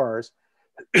generation cars.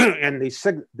 And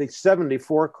the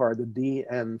 74 car, the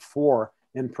DN4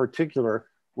 in particular,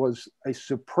 was a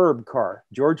superb car.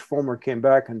 George Fulmer came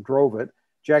back and drove it.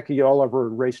 Jackie Oliver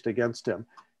raced against him.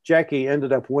 Jackie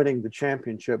ended up winning the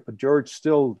championship, but George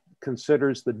still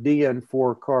considers the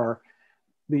DN4 car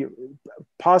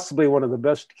possibly one of the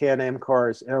best Can-Am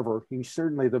cars ever. He's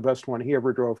certainly the best one he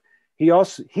ever drove. He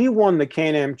won the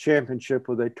Can-Am championship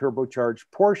with a turbocharged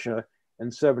Porsche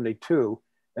in 72,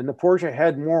 and the Porsche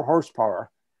had more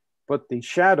horsepower, but the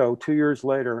Shadow 2 years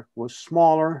later was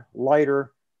smaller,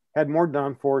 lighter, had more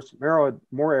downforce,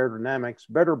 more aerodynamics,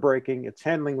 better braking, its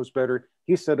handling was better.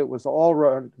 He said it was all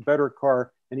around better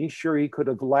car, and he's sure he could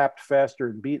have lapped faster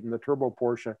and beaten the turbo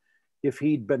Porsche if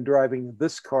he'd been driving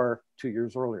this car 2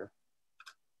 years earlier.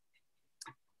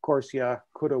 Of course, yeah,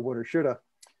 coulda, woulda, shoulda.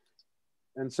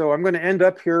 And so I'm going to end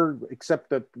up here, except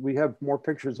that we have more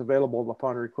pictures available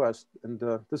upon request. And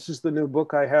this is the new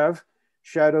book I have,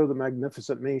 Shadow, the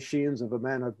Magnificent Machines of a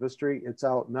Man of Mystery. It's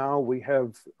out now. We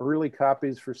have early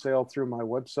copies for sale through my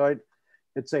website.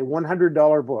 It's a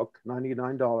 $100 book,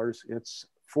 $99. It's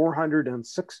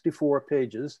 464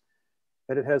 pages,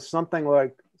 and it has something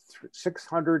like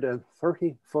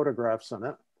 630 photographs in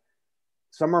it.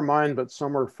 Some are mine, but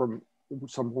some are from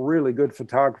some really good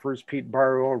photographers, Pete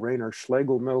Barrow, Rainer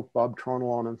Schlegelmilch, Bob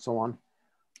Tronelon, and so on.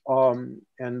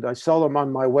 And I sell them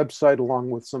on my website along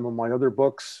with some of my other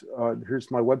books. Here's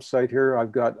my website here.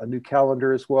 I've got a new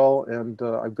calendar as well, and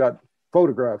I've got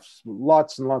photographs,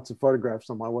 lots and lots of photographs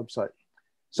on my website.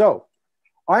 So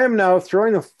I am now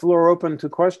throwing the floor open to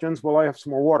questions while I have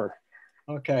some more water.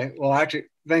 Okay, well, actually,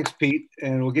 thanks, Pete,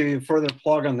 and we'll give you a further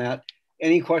plug on that.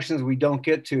 Any questions we don't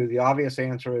get to, the obvious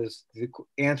answer is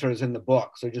in the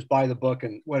book. So just buy the book,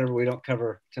 and whatever we don't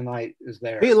cover tonight is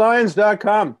there.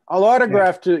 PeteLyons.com. I'll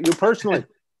autograph to you personally.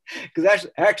 Because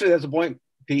actually, that's the point,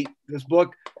 Pete. This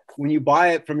book, when you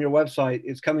buy it from your website,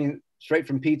 it's coming straight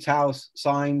from Pete's house,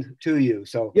 signed to you.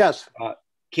 So yes,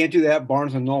 can't do that.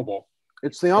 Barnes and Noble.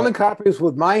 It's the only copies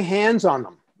with my hands on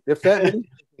them, if that means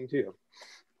anything to you.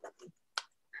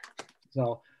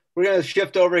 So we're going to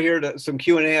shift over here to some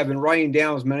Q&A. I've been writing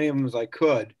down as many of them as I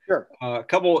could. Sure. A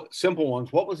couple simple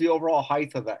ones. What was the overall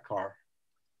height of that car?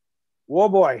 Whoa,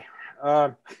 boy.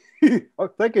 Oh,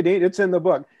 thank you, Dean. It's in the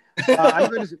book.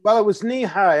 Well, it was knee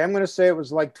high. I'm going to say it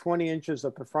was like 20 inches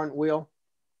at the front wheel,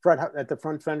 at the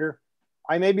front fender.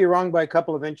 I may be wrong by a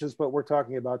couple of inches, but we're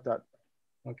talking about that.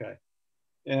 Okay.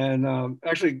 And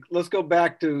actually, let's go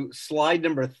back to slide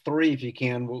number 3, if you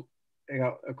can. We'll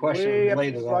a question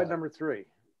related to slide number 3.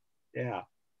 Yeah.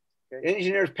 Okay.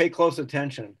 Engineers pay close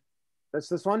attention. That's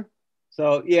this one?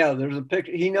 So yeah, there's a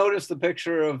picture. He noticed the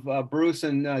picture of Bruce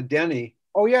and Denny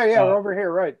Oh yeah, yeah, we're over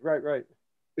here. Right, right, right.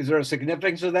 Is there a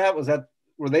significance to that?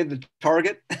 Were they the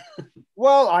target?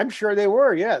 Well, I'm sure they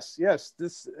were. Yes, yes.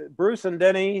 This Bruce and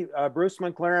Denny, Bruce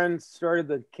McLaren started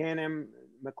the Can-Am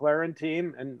McLaren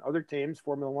team and other teams,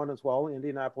 Formula One as well,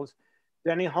 Indianapolis.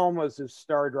 Denny Hulme was his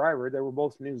star driver. They were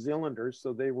both New Zealanders,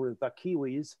 so they were the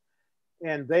Kiwis,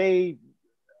 and they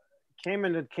came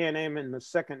into Can-Am in the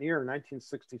second year,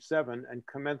 1967, and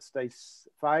commenced a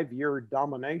 5-year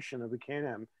domination of the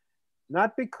Can-Am.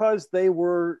 Not because they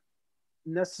were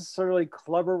necessarily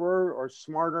cleverer or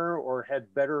smarter or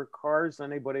had better cars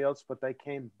than anybody else, but they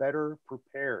came better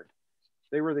prepared.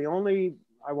 They were the only,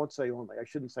 I won't say only, I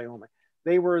shouldn't say only.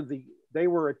 They were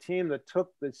a team that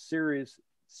took the series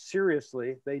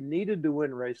seriously. They needed to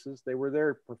win races. They were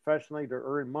there professionally to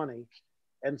earn money.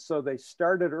 And so they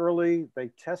started early, they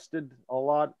tested a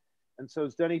lot. And so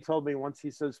as Denny told me once,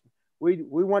 he says, we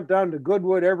went down to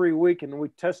Goodwood every week and we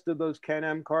tested those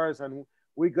Can-Am cars and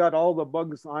we got all the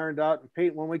bugs ironed out. And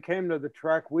Pete, when we came to the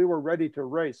track, we were ready to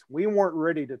race. We weren't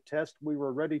ready to test, we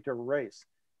were ready to race.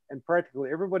 And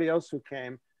practically everybody else who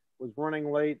came was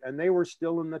running late and they were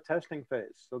still in the testing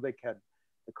phase. So the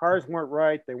cars weren't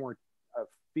right, they weren't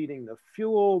feeding the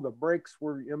fuel, the brakes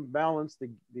were imbalanced,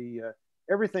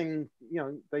 everything, you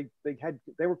know,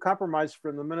 they were compromised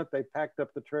from the minute they packed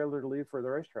up the trailer to leave for the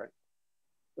racetrack.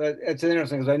 It's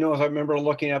interesting because I remember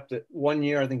looking up that one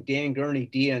year, I think Dan Gurney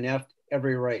DNF'd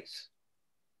every race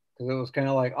because it was kind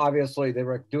of like, obviously they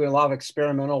were doing a lot of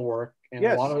experimental work and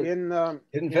yes, a lot of it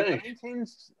didn't finish.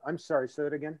 I'm sorry, say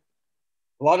that again.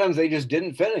 A lot of times they just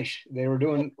didn't finish. They were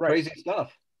doing crazy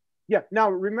stuff. Yeah. Now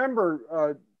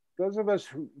remember,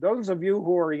 those of you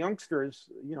who are youngsters,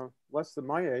 you know, less than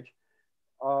my age,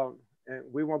 and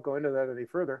we won't go into that any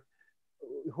further,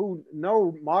 who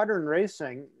know modern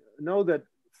racing, know that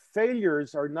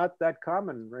failures are not that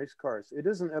common in race cars. It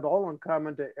isn't at all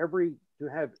uncommon to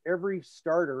have every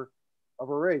starter of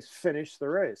a race finish the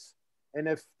race. And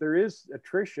if there is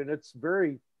attrition, it's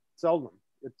very seldom.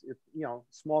 It's you know,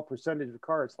 small percentage of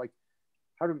cars. Like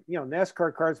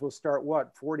NASCAR cars will start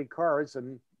 40 cars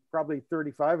and probably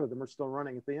 35 of them are still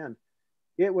running at the end.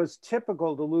 It was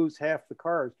typical to lose half the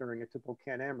cars during a typical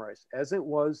Can-Am race, as it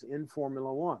was in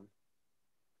Formula One.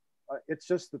 It's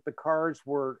just that the cars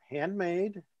were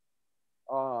handmade.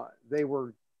 They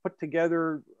were put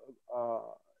together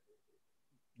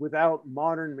without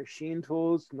modern machine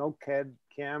tools, no CAD,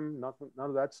 CAM, none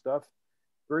of that stuff.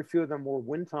 Very few of them were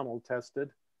wind tunnel tested.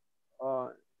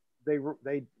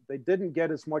 They didn't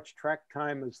get as much track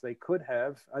time as they could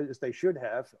have, as they should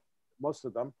have, most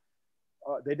of them.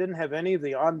 They didn't have any of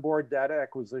the onboard data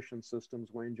acquisition systems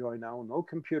we enjoy now. No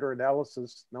computer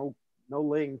analysis, no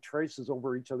laying traces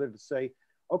over each other to say,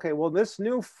 okay, well, this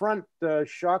new front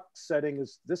shock setting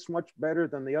is this much better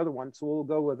than the other one, so we'll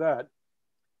go with that.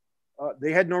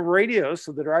 They had no radio,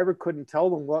 so the driver couldn't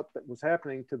tell them what was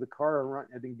happening to the car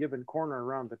at a given corner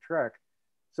around the track.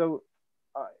 So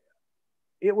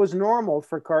it was normal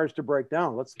for cars to break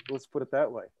down. Let's put it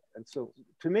that way. And so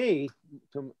to me,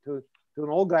 to an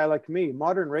old guy like me,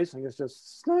 modern racing is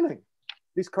just stunning.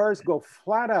 These cars go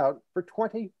flat out for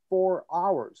 24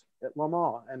 hours at Le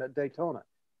Mans and at Daytona,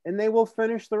 and they will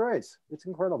finish the race. It's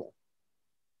incredible.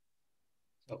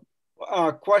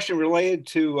 Question related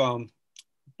to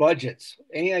budgets.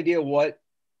 Any idea what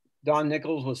Don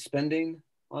Nichols was spending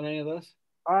on any of this?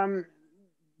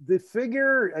 The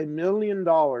figure $1 million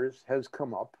has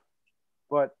come up,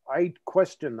 but I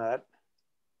question that.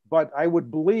 But I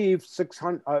would believe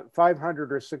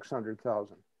 500 or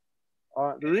 600,000.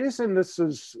 The reason this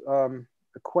is a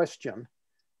question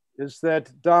is that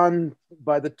Don,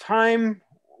 by the time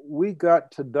we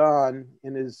got to Don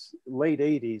in his late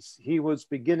 80s, he was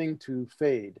beginning to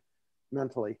fade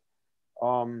mentally.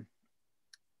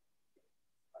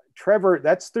 Trevor,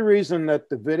 that's the reason that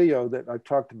the video that I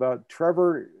talked about,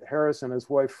 Trevor Harris and his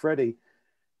wife Freddie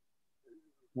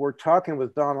were talking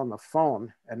with Don on the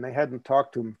phone, and they hadn't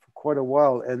talked to him for quite a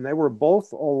while, and they were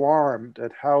both alarmed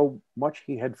at how much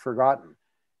he had forgotten.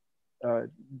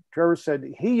 Trevor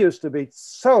said he used to be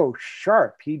so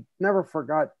sharp, he never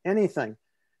forgot anything,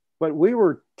 but we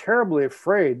were terribly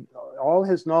afraid all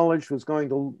his knowledge was going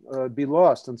to be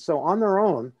lost. And so on their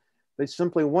own, they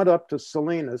simply went up to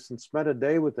Salinas and spent a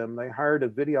day with him. They hired a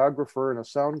videographer and a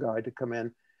sound guy to come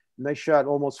in, and they shot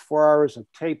almost 4 hours of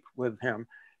tape with him.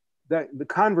 The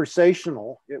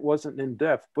conversational, it wasn't in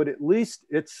depth, but at least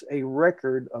it's a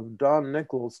record of Don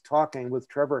Nichols talking with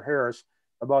Trevor Harris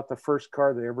about the first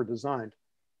car they ever designed.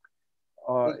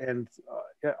 And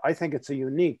I think it's a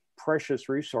unique, precious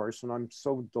resource, and I'm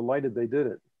so delighted they did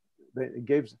it.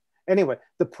 Anyway,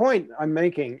 the point I'm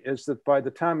making is that by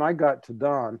the time I got to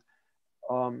Don,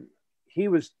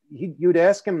 you'd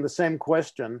ask him the same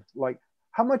question, like,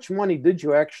 how much money did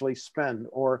you actually spend?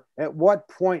 Or at what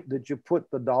point did you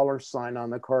put the dollar sign on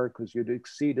the car because you'd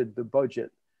exceeded the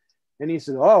budget? And he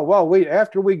said, oh, well,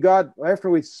 after we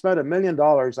spent $1 million,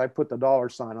 I put the dollar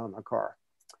sign on the car.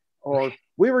 Or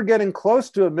we were getting close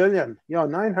to $1 million,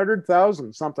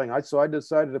 900,000 something. So I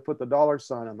decided to put the dollar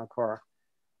sign on the car.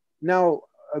 Now,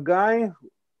 a guy,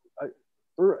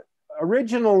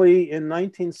 originally in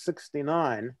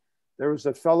 1969, there was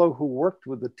a fellow who worked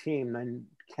with the team named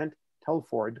Kent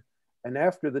Telford. And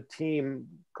after the team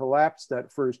collapsed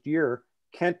that first year,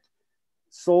 Kent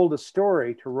sold a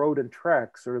story to Road and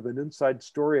Track, sort of an inside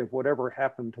story of whatever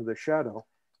happened to the Shadow.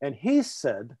 And he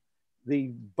said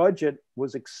the budget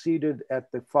was exceeded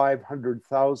at the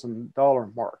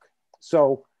 $500,000 mark.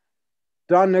 So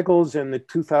Don Nichols in the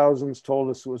 2000s told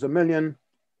us it was $1 million.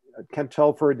 Kent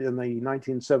Telford in the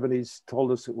 1970s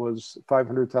told us it was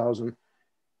 500,000.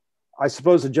 I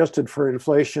suppose adjusted for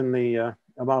inflation, the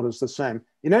amount is the same.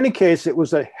 In any case, it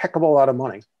was a heck of a lot of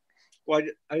money. Well,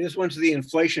 I just went to the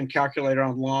inflation calculator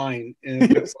online, and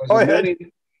if it was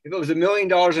 $1 million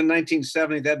in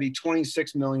 1970, that'd be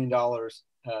 $26 million.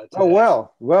 Oh,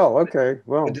 well, okay.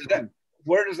 Well,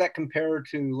 where does that compare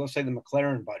to, let's say, the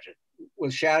McLaren budget?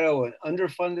 Was Shadow an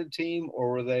underfunded team,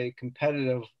 or were they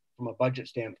competitive from a budget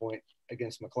standpoint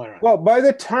against McLaren? Well, by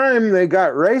the time they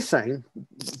got racing,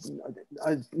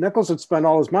 Nichols had spent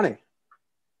all his money.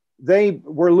 They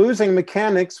were losing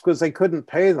mechanics because they couldn't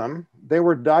pay them. They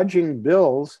were dodging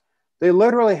bills. They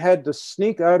literally had to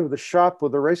sneak out of the shop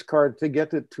with a race car to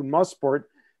get it to Mussport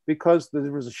because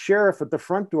there was a sheriff at the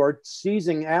front door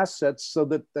seizing assets so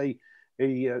that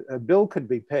a bill could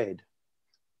be paid.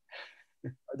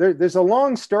 There's a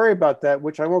long story about that,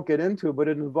 which I won't get into, but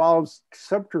it involves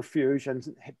subterfuge and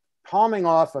palming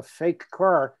off a fake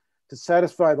car to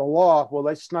satisfy the law. Well,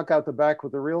 they snuck out the back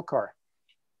with a real car.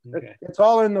 Okay. It's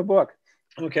all in the book.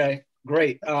 Okay,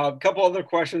 great. A couple other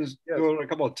questions, yes. A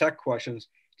couple of tech questions.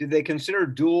 Did they consider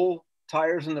dual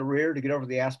tires in the rear to get over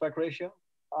the aspect ratio?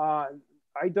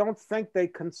 I don't think they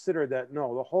considered that.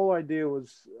 No, the whole idea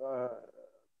was,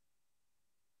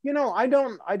 I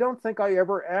don't think I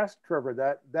ever asked Trevor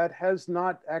that. That has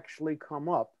not actually come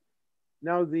up.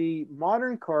 Now, the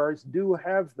modern cars do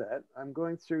have that. I'm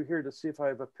going through here to see if I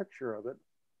have a picture of it.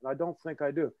 I don't think I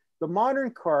do. The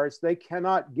modern cars, they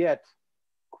cannot get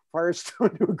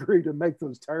Firestone to agree to make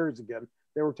those tires again.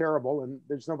 They were terrible, and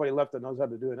there's nobody left that knows how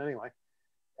to do it anyway.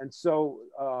 And so,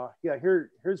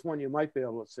 here's one you might be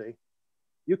able to see.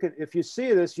 You can, if you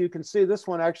see this, you can see this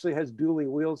one actually has dually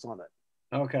wheels on it.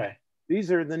 Okay.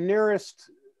 These are the nearest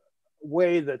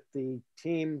way that the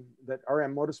team, that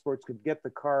RM Motorsports could get the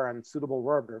car on suitable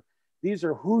rubber. These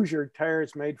are Hoosier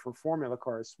tires made for formula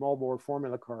cars, small bore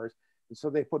formula cars. And so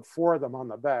they put 4 of them on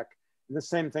the back. And the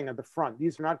same thing at the front.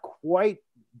 These are not quite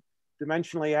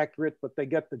dimensionally accurate, but they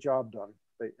get the job done.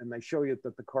 And they show you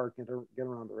that the car can get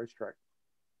around the racetrack.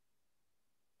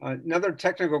 Another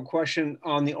technical question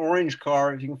on the orange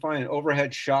car, if you can find an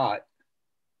overhead shot.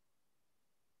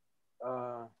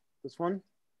 This one?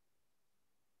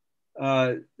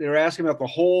 They're asking about the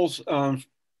holes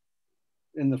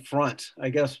in the front, I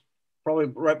guess, probably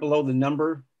right below the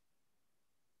number.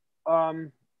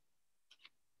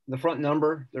 The front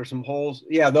number, there's some holes.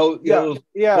 Yeah, those.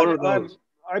 Yeah. What are those?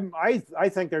 I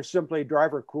think they're simply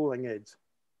driver cooling aids.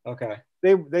 Okay.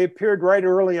 They appeared right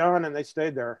early on and they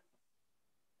stayed there.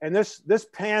 And this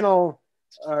panel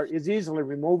is easily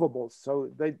removable, so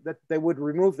they would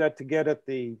remove that to get at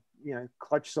the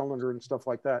clutch cylinder and stuff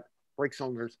like that, brake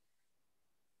cylinders.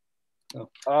 Oh.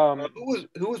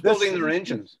 Who was building their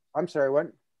engines? I'm sorry,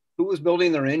 what? Who was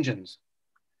building their engines?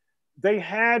 They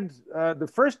had the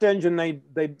first engine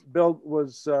they built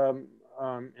was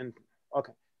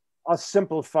okay. I'll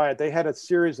simplify it. They had a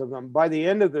series of them. By the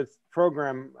end of the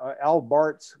program, Al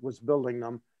Bartz was building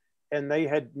them, and they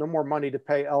had no more money to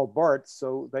pay Al Bartz,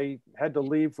 so they had to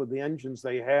leave with the engines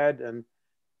they had. And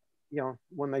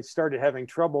when they started having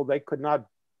trouble, they could not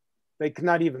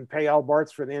even pay Al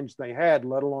Bartz for the engine they had,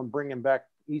 let alone bring him back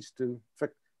east to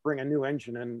bring a new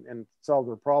engine and solve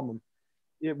their problem.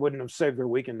 It wouldn't have saved their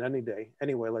weekend any day.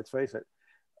 Anyway, let's face it.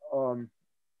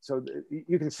 So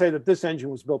you can say that this engine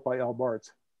was built by Al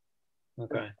Bartz.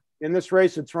 Okay. In this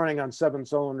race, it's running on 7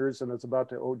 cylinders and it's about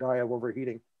to die of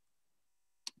overheating.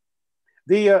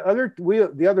 The other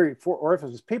 4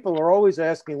 orifices, people are always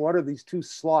asking, what are these 2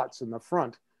 slots in the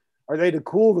front? Are they to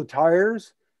cool the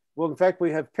tires? Well, in fact,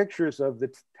 we have pictures of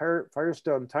the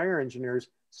Firestone tire engineers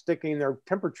sticking their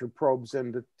temperature probes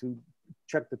in to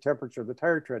check the temperature of the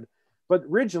tire tread. But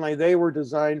originally they were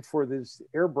designed for these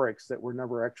air brakes that were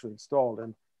never actually installed.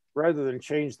 And rather than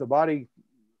change the body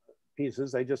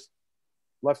pieces. They just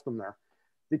left them there.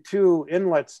 The two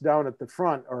inlets down at the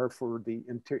front are for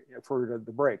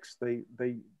the brakes. They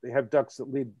have ducts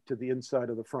that lead to the inside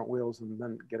of the front wheels and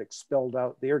then get expelled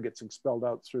out. The air gets expelled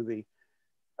out through the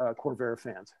Corvair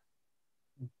fans.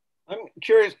 I'm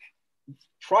curious.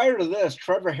 Prior to this,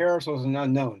 Trevor Harris was an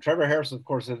unknown. Trevor Harris, of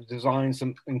course, has designed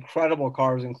some incredible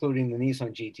cars, including the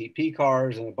Nissan GTP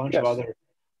cars and a bunch of other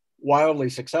wildly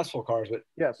successful cars. But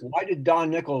why did Don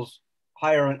Nichols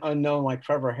hire an unknown like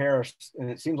Trevor Harris? And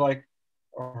it seems like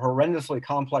a horrendously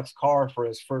complex car for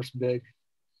his first big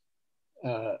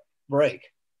break.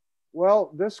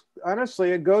 Well, this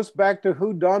honestly, it goes back to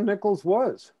who Don Nichols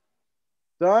was.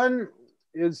 Don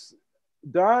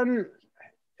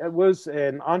was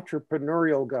an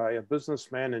entrepreneurial guy, a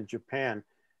businessman in Japan.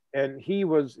 And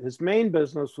his main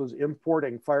business was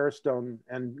importing Firestone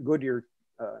and Goodyear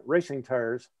racing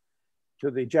tires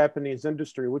to the Japanese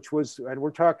industry, which was, and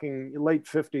we're talking late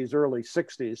 50s, early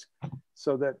 60s,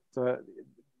 so that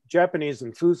Japanese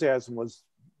enthusiasm was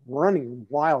running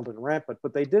wild and rampant,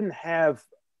 but they didn't have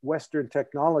Western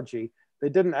technology. They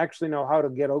didn't actually know how to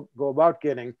go about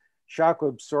getting shock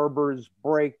absorbers,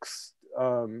 brakes,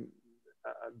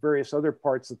 various other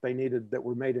parts that they needed that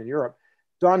were made in Europe.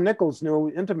 Don Nichols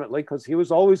knew intimately because he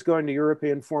was always going to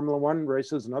European Formula One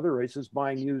races and other races,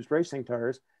 buying used racing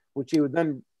tires, which he would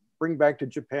then bring back to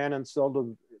Japan and sell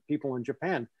to people in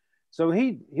Japan. So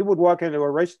he would walk into a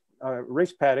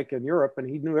race paddock in Europe, and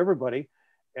he knew everybody.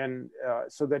 And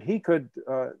so that he could,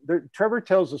 Trevor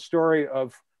tells a story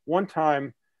of one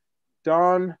time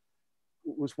Don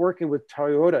was working with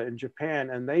Toyota in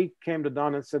Japan, and they came to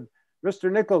Don and said,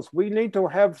 Mr. Nichols, we need to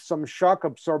have some shock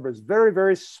absorbers, very,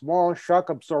 very small shock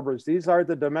absorbers. These are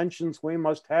the dimensions we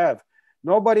must have.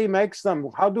 Nobody makes them.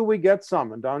 How do we get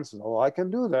some? And Don says, oh, I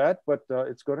can do that, but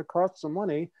it's going to cost some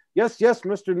money. Yes,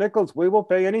 Mr. Nichols, we will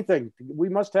pay anything. We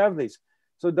must have these.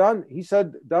 So Don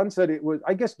said it was,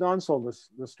 I guess Don sold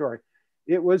the story.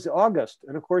 It was August.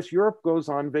 And of course, Europe goes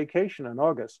on vacation in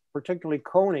August, particularly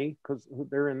Coney, because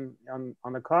they're on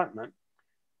the continent.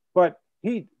 But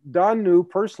Don knew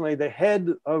personally the head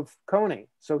of Coney.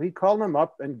 So he called him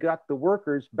up and got the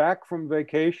workers back from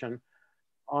vacation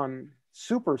on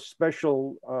super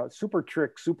special, super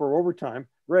trick, super overtime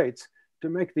rates to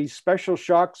make these special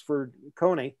shocks for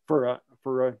Coney, for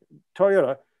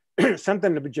Toyota, sent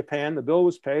them to Japan. The bill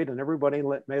was paid and everybody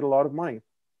made a lot of money.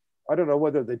 I don't know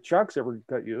whether the shocks ever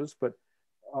got used, but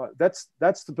that's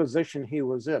the position he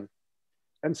was in.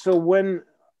 And so when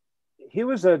he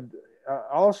was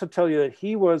I'll also tell you that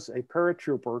he was a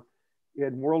paratrooper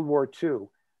in World War II.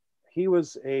 He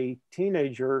was a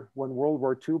teenager when World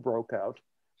War II broke out.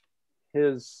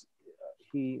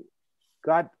 He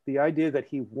got the idea that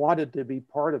he wanted to be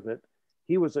part of it.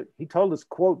 He told us,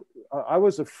 quote, I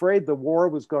was afraid the war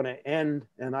was going to end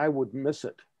and I would miss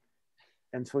it.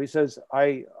 And so he says,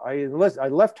 I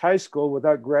left high school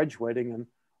without graduating, and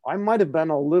I might have been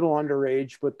a little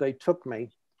underage, but they took me.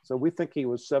 So we think he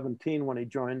was 17 when he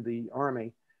joined the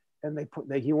Army, and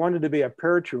he wanted to be a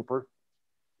paratrooper.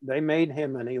 They made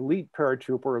him an elite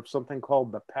paratrooper of something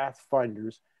called the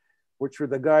Pathfinders, which were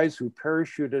the guys who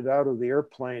parachuted out of the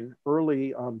airplane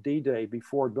early on D-Day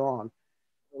before dawn.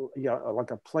 Yeah,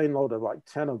 like a plane load of like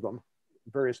 10 of them,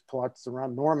 various plots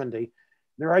around Normandy.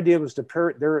 Their idea was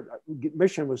their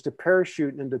mission was to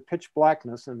parachute into pitch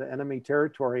blackness into enemy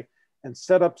territory and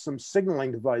set up some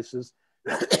signaling devices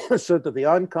so that the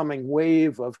oncoming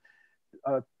wave of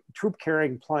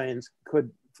troop-carrying planes could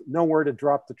know where to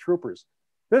drop the troopers.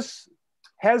 This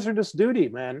hazardous duty,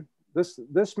 man,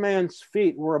 this man's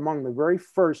feet were among the very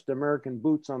first American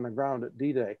boots on the ground at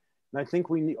D-Day. And I think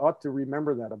we ought to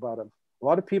remember that about him. A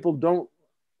lot of people don't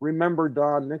remember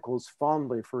Don Nichols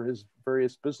fondly for his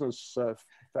various business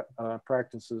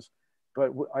practices,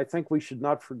 but I think we should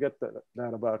not forget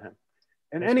that about him.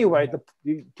 And anyway,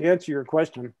 to answer your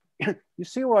question, you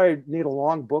see why I need a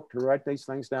long book to write these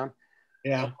things down?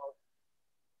 Yeah.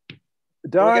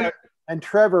 Don and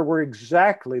Trevor were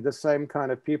exactly the same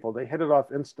kind of people. They hit it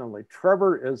off instantly.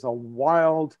 Trevor is a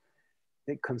wild,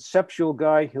 conceptual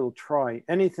guy. He'll try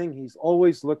anything. He's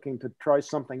always looking to try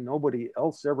something nobody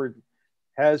else ever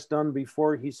has done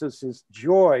before. He says his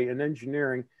joy in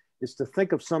engineering is to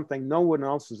think of something no one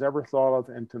else has ever thought of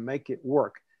and to make it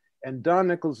work. And Don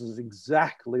Nichols is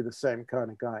exactly the same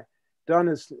kind of guy.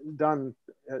 Don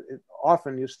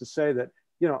often used to say that,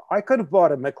 you know, I could have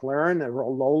bought a McLaren or a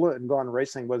Lola and gone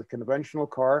racing with a conventional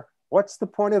car. What's the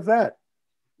point of that?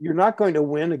 You're not going to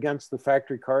win against the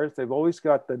factory cars. They've always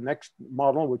got the next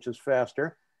model, which is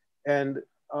faster. And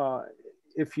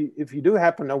if you do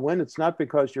happen to win, it's not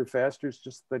because you're faster. It's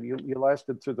just that you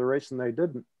lasted through the race and they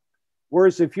didn't.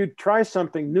 Whereas if you try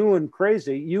something new and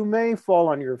crazy, you may fall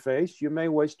on your face, you may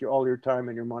waste all your time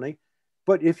and your money,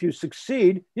 but if you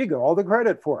succeed, you get all the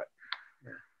credit for it.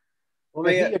 Well,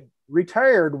 he had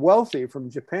retired wealthy from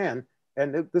Japan,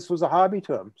 and this was a hobby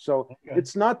to him. So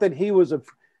it's not that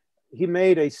he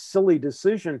made a silly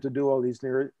decision to do all these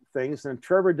new things, and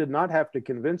Trevor did not have to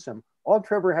convince him. All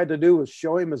Trevor had to do was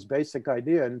show him his basic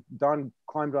idea, and Don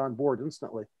climbed on board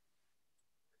instantly.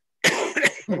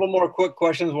 A couple more quick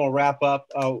questions, we'll wrap up.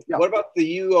 What about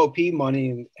the UOP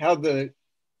money, and how did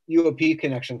the UOP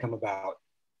connection come about?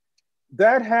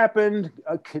 That happened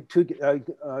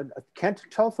Kent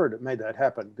Telford made that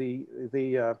happen. The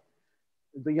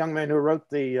young man who wrote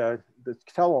the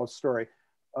tell-all story.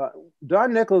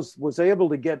 Don Nichols was able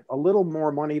to get a little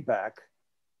more money back,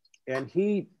 and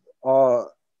he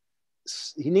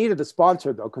needed a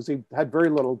sponsor though, because he had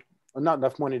not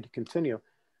enough money to continue.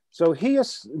 So he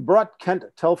brought Kent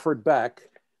Telford back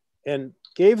and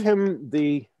gave him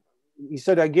he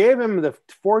said, I gave him the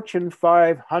Fortune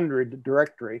 500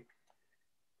 directory,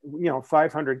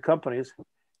 500 companies.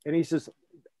 And he says,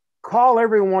 call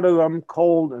every one of them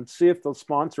cold and see if they'll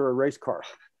sponsor a race car.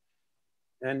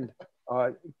 And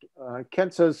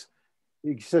Kent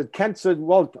said,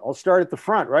 well, I'll start at the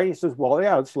front, right? He says, well,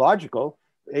 yeah, it's logical.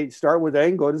 Start with A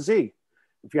and go to Z,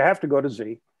 if you have to go to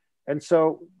Z. And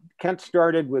so Kent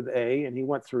started with A, and he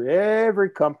went through every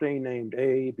company named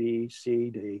A, B, C,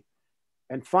 D.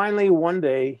 And finally, one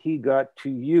day, he got to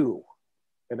U.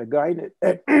 And a guy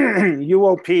at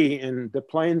UOP in Des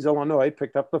Plaines, Illinois,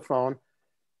 picked up the phone,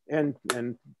 and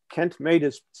Kent made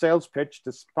his sales pitch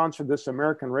to sponsor this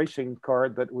American racing car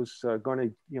that was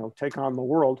going to, take on the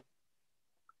world.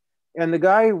 And the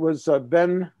guy was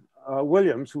Ben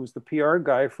Williams, who was the PR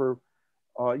guy for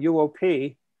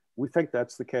UOP. We think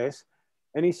that's the case.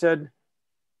 And he said,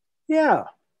 yeah,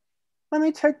 let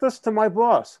me take this to my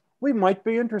boss. We might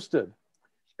be interested.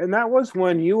 And that was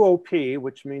when UOP,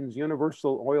 which means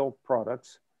Universal Oil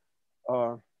Products,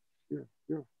 I'm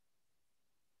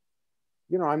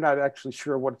not actually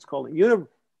sure what it's called.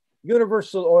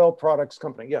 Universal Oil Products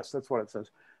Company. Yes, that's what it says.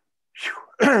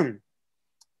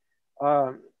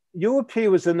 UOP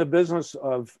was in the business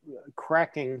of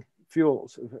cracking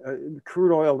fuels,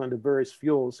 crude oil into various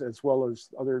fuels, as well as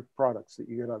other products that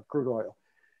you get out of crude oil.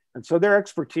 And so their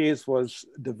expertise was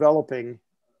developing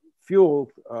fuel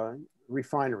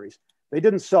refineries. They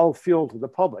didn't sell fuel to the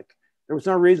public. There was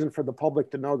no reason for the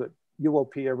public to know that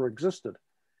UOP ever existed.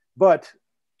 But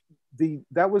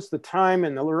that was the time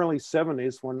in the early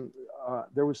 70s when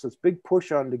there was this big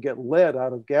push on to get lead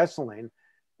out of gasoline.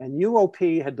 And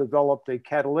UOP had developed a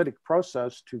catalytic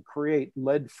process to create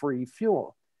lead-free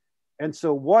fuel. And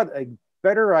so what a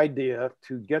better idea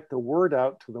to get the word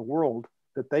out to the world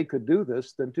that they could do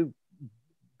this than to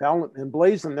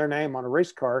emblazon their name on a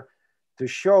race car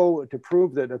to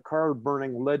prove that a car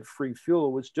burning lead-free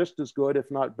fuel was just as good, if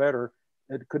not better.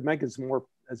 It could make as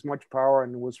much power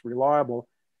and was reliable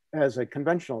as a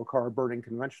conventional car burning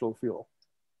conventional fuel.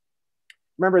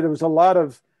 Remember, there was a lot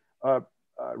of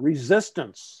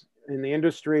resistance in the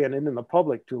industry and in the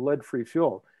public to lead-free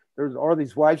fuel. There's all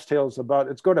these wives' tales about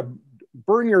it's going to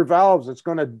burn your valves, it's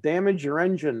going to damage your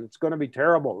engine, it's going to be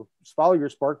terrible, follow your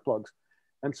spark plugs.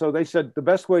 And so they said the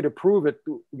best way to prove it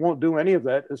won't do any of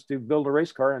that is to build a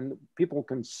race car, and people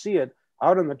can see it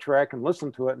out on the track and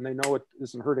listen to it, and they know it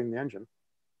isn't hurting the engine.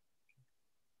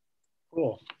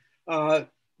 Cool.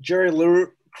 Jerry Lou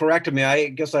corrected me. I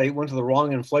guess I went to the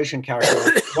wrong inflation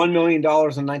calculator. $1 million in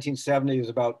 1970 is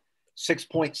about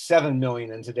 6.7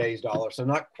 million in today's dollar. So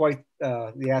not quite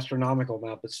the astronomical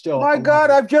amount, but still. My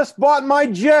God, I've just bought my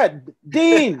jet.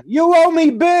 Dean, you owe me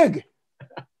big.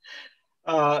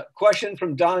 Question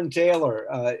from Don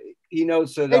Taylor. He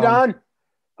notes that hey,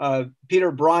 Don.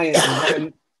 Peter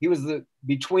Bryant, he was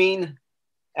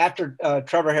after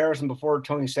Trevor Harrison, before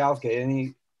Tony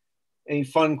Southgate. Any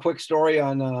fun, quick story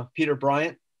on Peter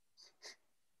Bryant?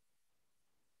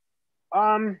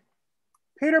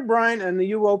 Peter Bryant and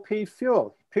the UOP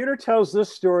fuel. Peter tells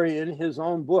this story in his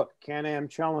own book, Can-Am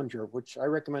Challenger, which I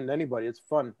recommend anybody. It's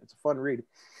fun. It's a fun read.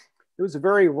 He was a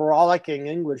very rollicking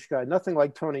English guy, nothing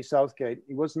like Tony Southgate.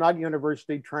 He was not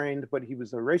university trained, but he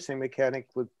was a racing mechanic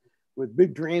with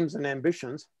big dreams and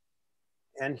ambitions.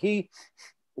 And he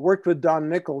worked with Don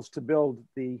Nichols to build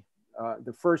the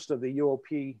first of the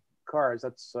UOP cars.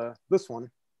 That's this one.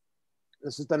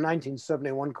 This is the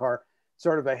 1971 car,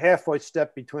 sort of a halfway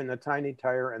step between the tiny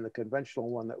tire and the conventional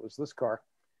one that was this car.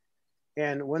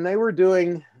 And when they were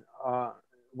doing,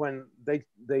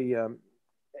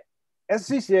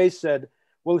 SCCA said,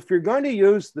 well, if you're going to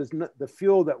use the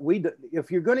fuel that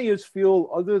if you're going to use fuel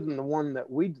other than the one that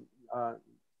we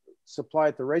supply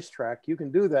at the racetrack, you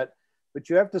can do that, but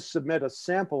you have to submit a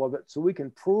sample of it so we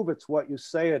can prove it's what you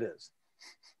say it is.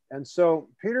 And so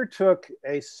Peter took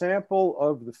a sample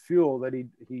of the fuel that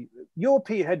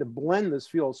UOP had to blend this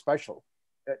fuel special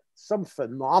at some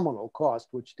phenomenal cost,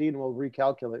 which Dean will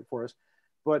recalculate for us,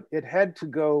 but it had to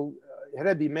go, it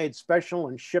had to be made special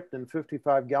and shipped in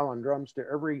 55-gallon drums to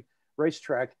every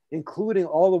racetrack, including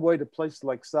all the way to places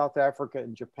like South Africa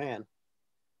and Japan.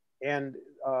 And,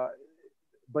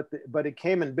 but it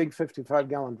came in big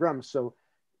 55-gallon drums. So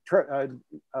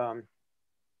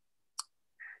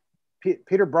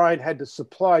Peter Bryant had to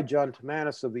supply John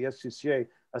Timanis of the SCCA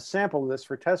a sample of this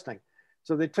for testing.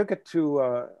 So they took it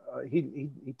to, he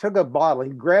took a bottle,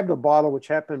 he grabbed a bottle, which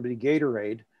happened to be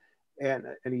Gatorade, and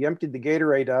he emptied the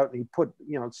Gatorade out and he put,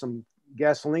 some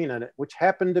gasoline in it, which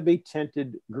happened to be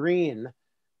tinted green.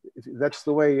 That's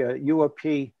the way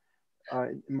UOP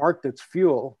marked its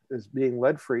fuel as being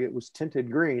lead-free. It was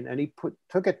tinted green, and he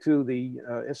took it to the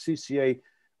SCCA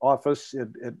office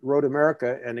at Road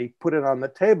America, and he put it on the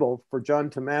table for John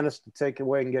Timanis to take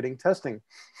away and getting testing.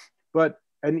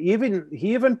 And he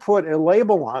even put a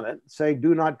label on it saying,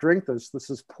 "Do not drink this.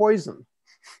 This is poison."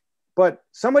 But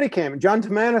somebody came, John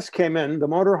Timanis came in the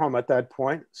motorhome at that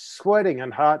point, sweating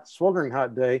and hot, sweltering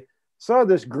hot day, saw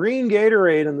this green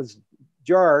Gatorade in this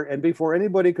jar, and before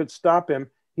anybody could stop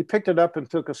him, he picked it up and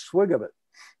took a swig of it.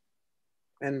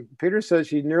 And Peter says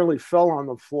he nearly fell on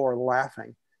the floor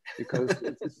laughing because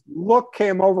this look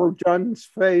came over John's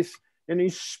face and he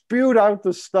spewed out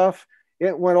the stuff.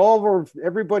 It went over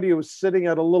everybody who was sitting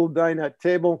at a little dinette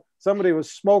table. Somebody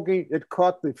was smoking. It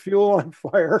caught the fuel on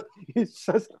fire. He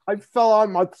says, "I fell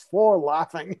on my floor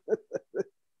laughing."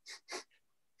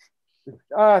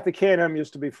 The Can-Am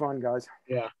used to be fun, guys.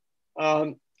 Yeah.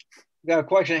 Got a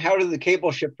question. How did the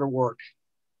cable shifter work?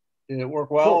 Did it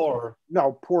work well or?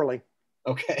 No, poorly.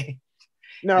 Okay.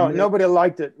 No, nobody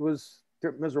liked it. It was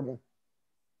miserable.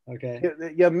 Okay.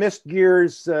 You missed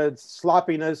gears,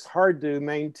 sloppiness, hard to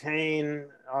maintain.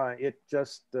 It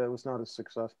just was not a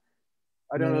success.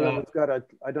 I don't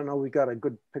know. We've got a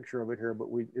good picture of it here, but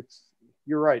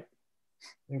you're right.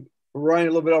 We're running a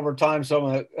little bit over time, so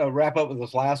I'm going to wrap up with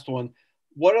this last one.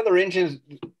 What other engines?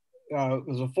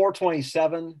 Was a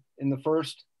 427 in the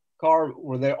first car?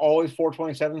 Were they always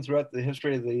 427 throughout the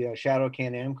history of the Shadow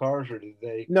Can-Am cars, or did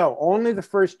they? No, only the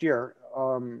first year.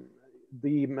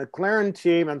 The McLaren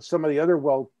team and some of the other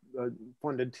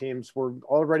well-funded teams were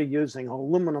already using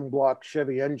aluminum block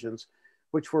Chevy engines,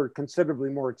 which were considerably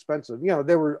more expensive.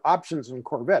 There were options in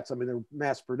Corvettes. I mean, they were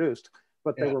mass produced,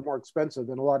 but they were more expensive,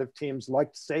 and a lot of teams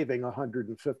liked saving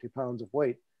 150 pounds of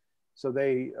weight. So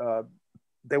they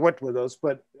went with those,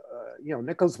 but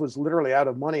Nichols was literally out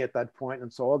of money at that point,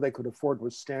 and so all they could afford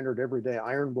was standard everyday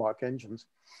iron block engines,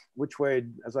 which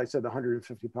weighed, as I said,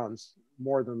 150 pounds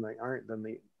more than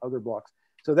the other blocks.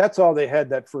 So that's all they had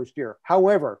that first year.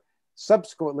 However,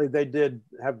 subsequently they did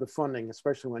have the funding,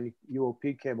 especially when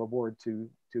UOP came aboard to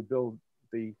build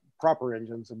the proper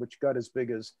engines, which got as big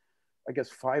as, I guess,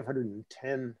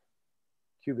 510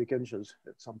 cubic inches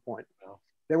at some point. Wow.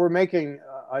 They were making,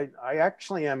 I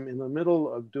actually am in the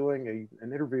middle of doing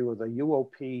an interview with a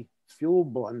UOP fuel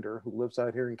blender who lives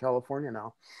out here in California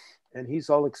now. And he's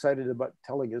all excited about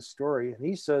telling his story. And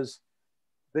he says,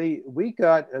 we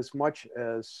got as much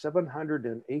as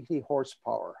 780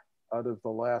 horsepower out of the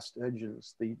last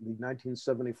engines, the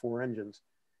 1974 engines.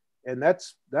 And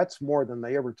that's more than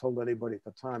they ever told anybody at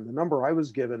the time. The number I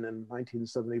was given in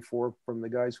 1974 from the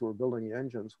guys who were building the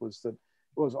engines was that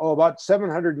it was about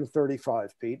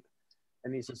 735, Pete.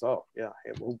 And he says, "Oh yeah,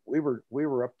 we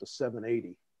were up to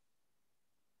 780."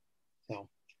 So,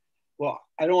 well,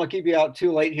 I don't want to keep you out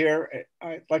too late here.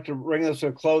 I'd like to bring this to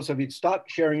a close. So if you'd stop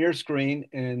sharing your screen,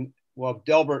 and well,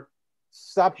 Delbert,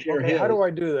 stop share. Okay, how do I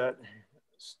do that?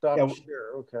 Stop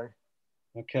share. Okay.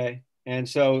 Okay. And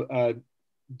so,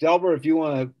 Delbert, if you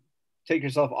want to take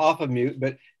yourself off of mute,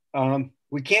 but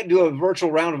we can't do a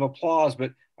virtual round of applause,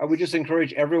 but I would just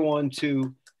encourage everyone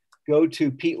to go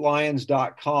to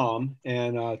PeteLyons.com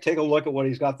and take a look at what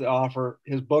he's got to offer.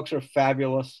 His books are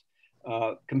fabulous.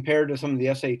 Compared to some of the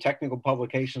essay technical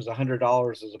publications,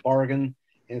 $100 is a bargain.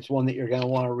 And it's one that you're going to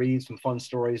want to read, some fun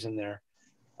stories in there.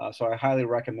 So I highly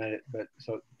recommend it.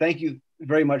 So thank you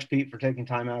very much, Pete, for taking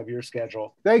time out of your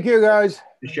schedule. Thank you, guys.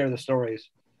 To share the stories.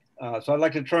 So I'd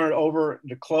like to turn it over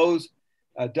to close.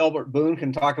 Delbert Boone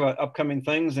can talk about upcoming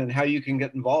things and how you can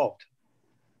get involved.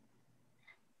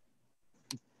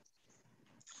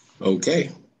 Okay.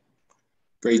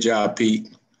 Great job,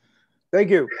 Pete.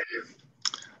 Thank you.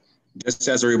 Just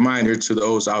as a reminder to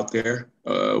those out there,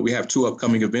 we have 2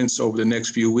 upcoming events over the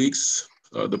next few weeks.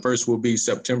 The first will be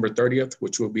September 30th,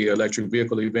 which will be an electric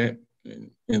vehicle event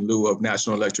in lieu of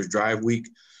National Electric Drive Week.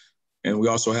 And we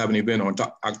also have an event on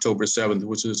October 7th,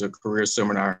 which is a career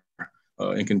seminar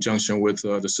in conjunction with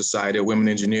the Society of Women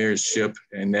Engineers, SHIP,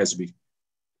 and NSBE.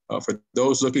 For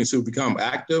those looking to become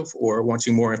active or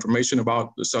wanting more information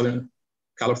about the Southern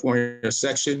California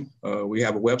section, we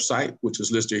have a website, which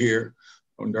is listed here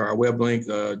under our web link,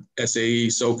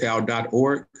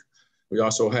 saesocal.org. We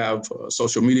also have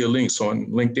social media links on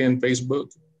LinkedIn,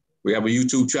 Facebook. We have a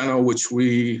YouTube channel, which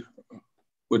we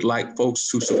would like folks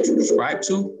to subscribe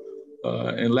to.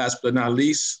 And last but not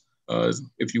least,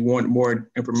 if you want more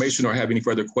information or have any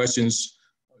further questions,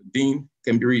 Dean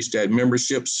can be reached at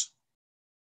membership,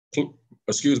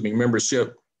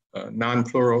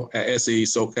 non-plural, at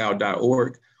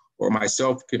saesocal.org, or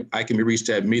myself, I can be reached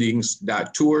at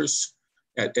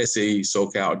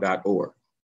meetings.tours@saesocal.org.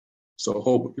 So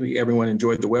hopefully everyone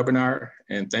enjoyed the webinar,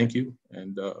 and thank you.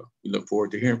 And we look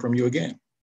forward to hearing from you again.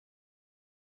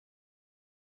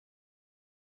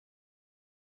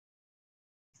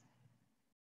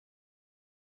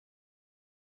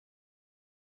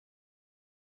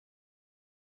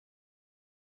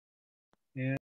 Yeah.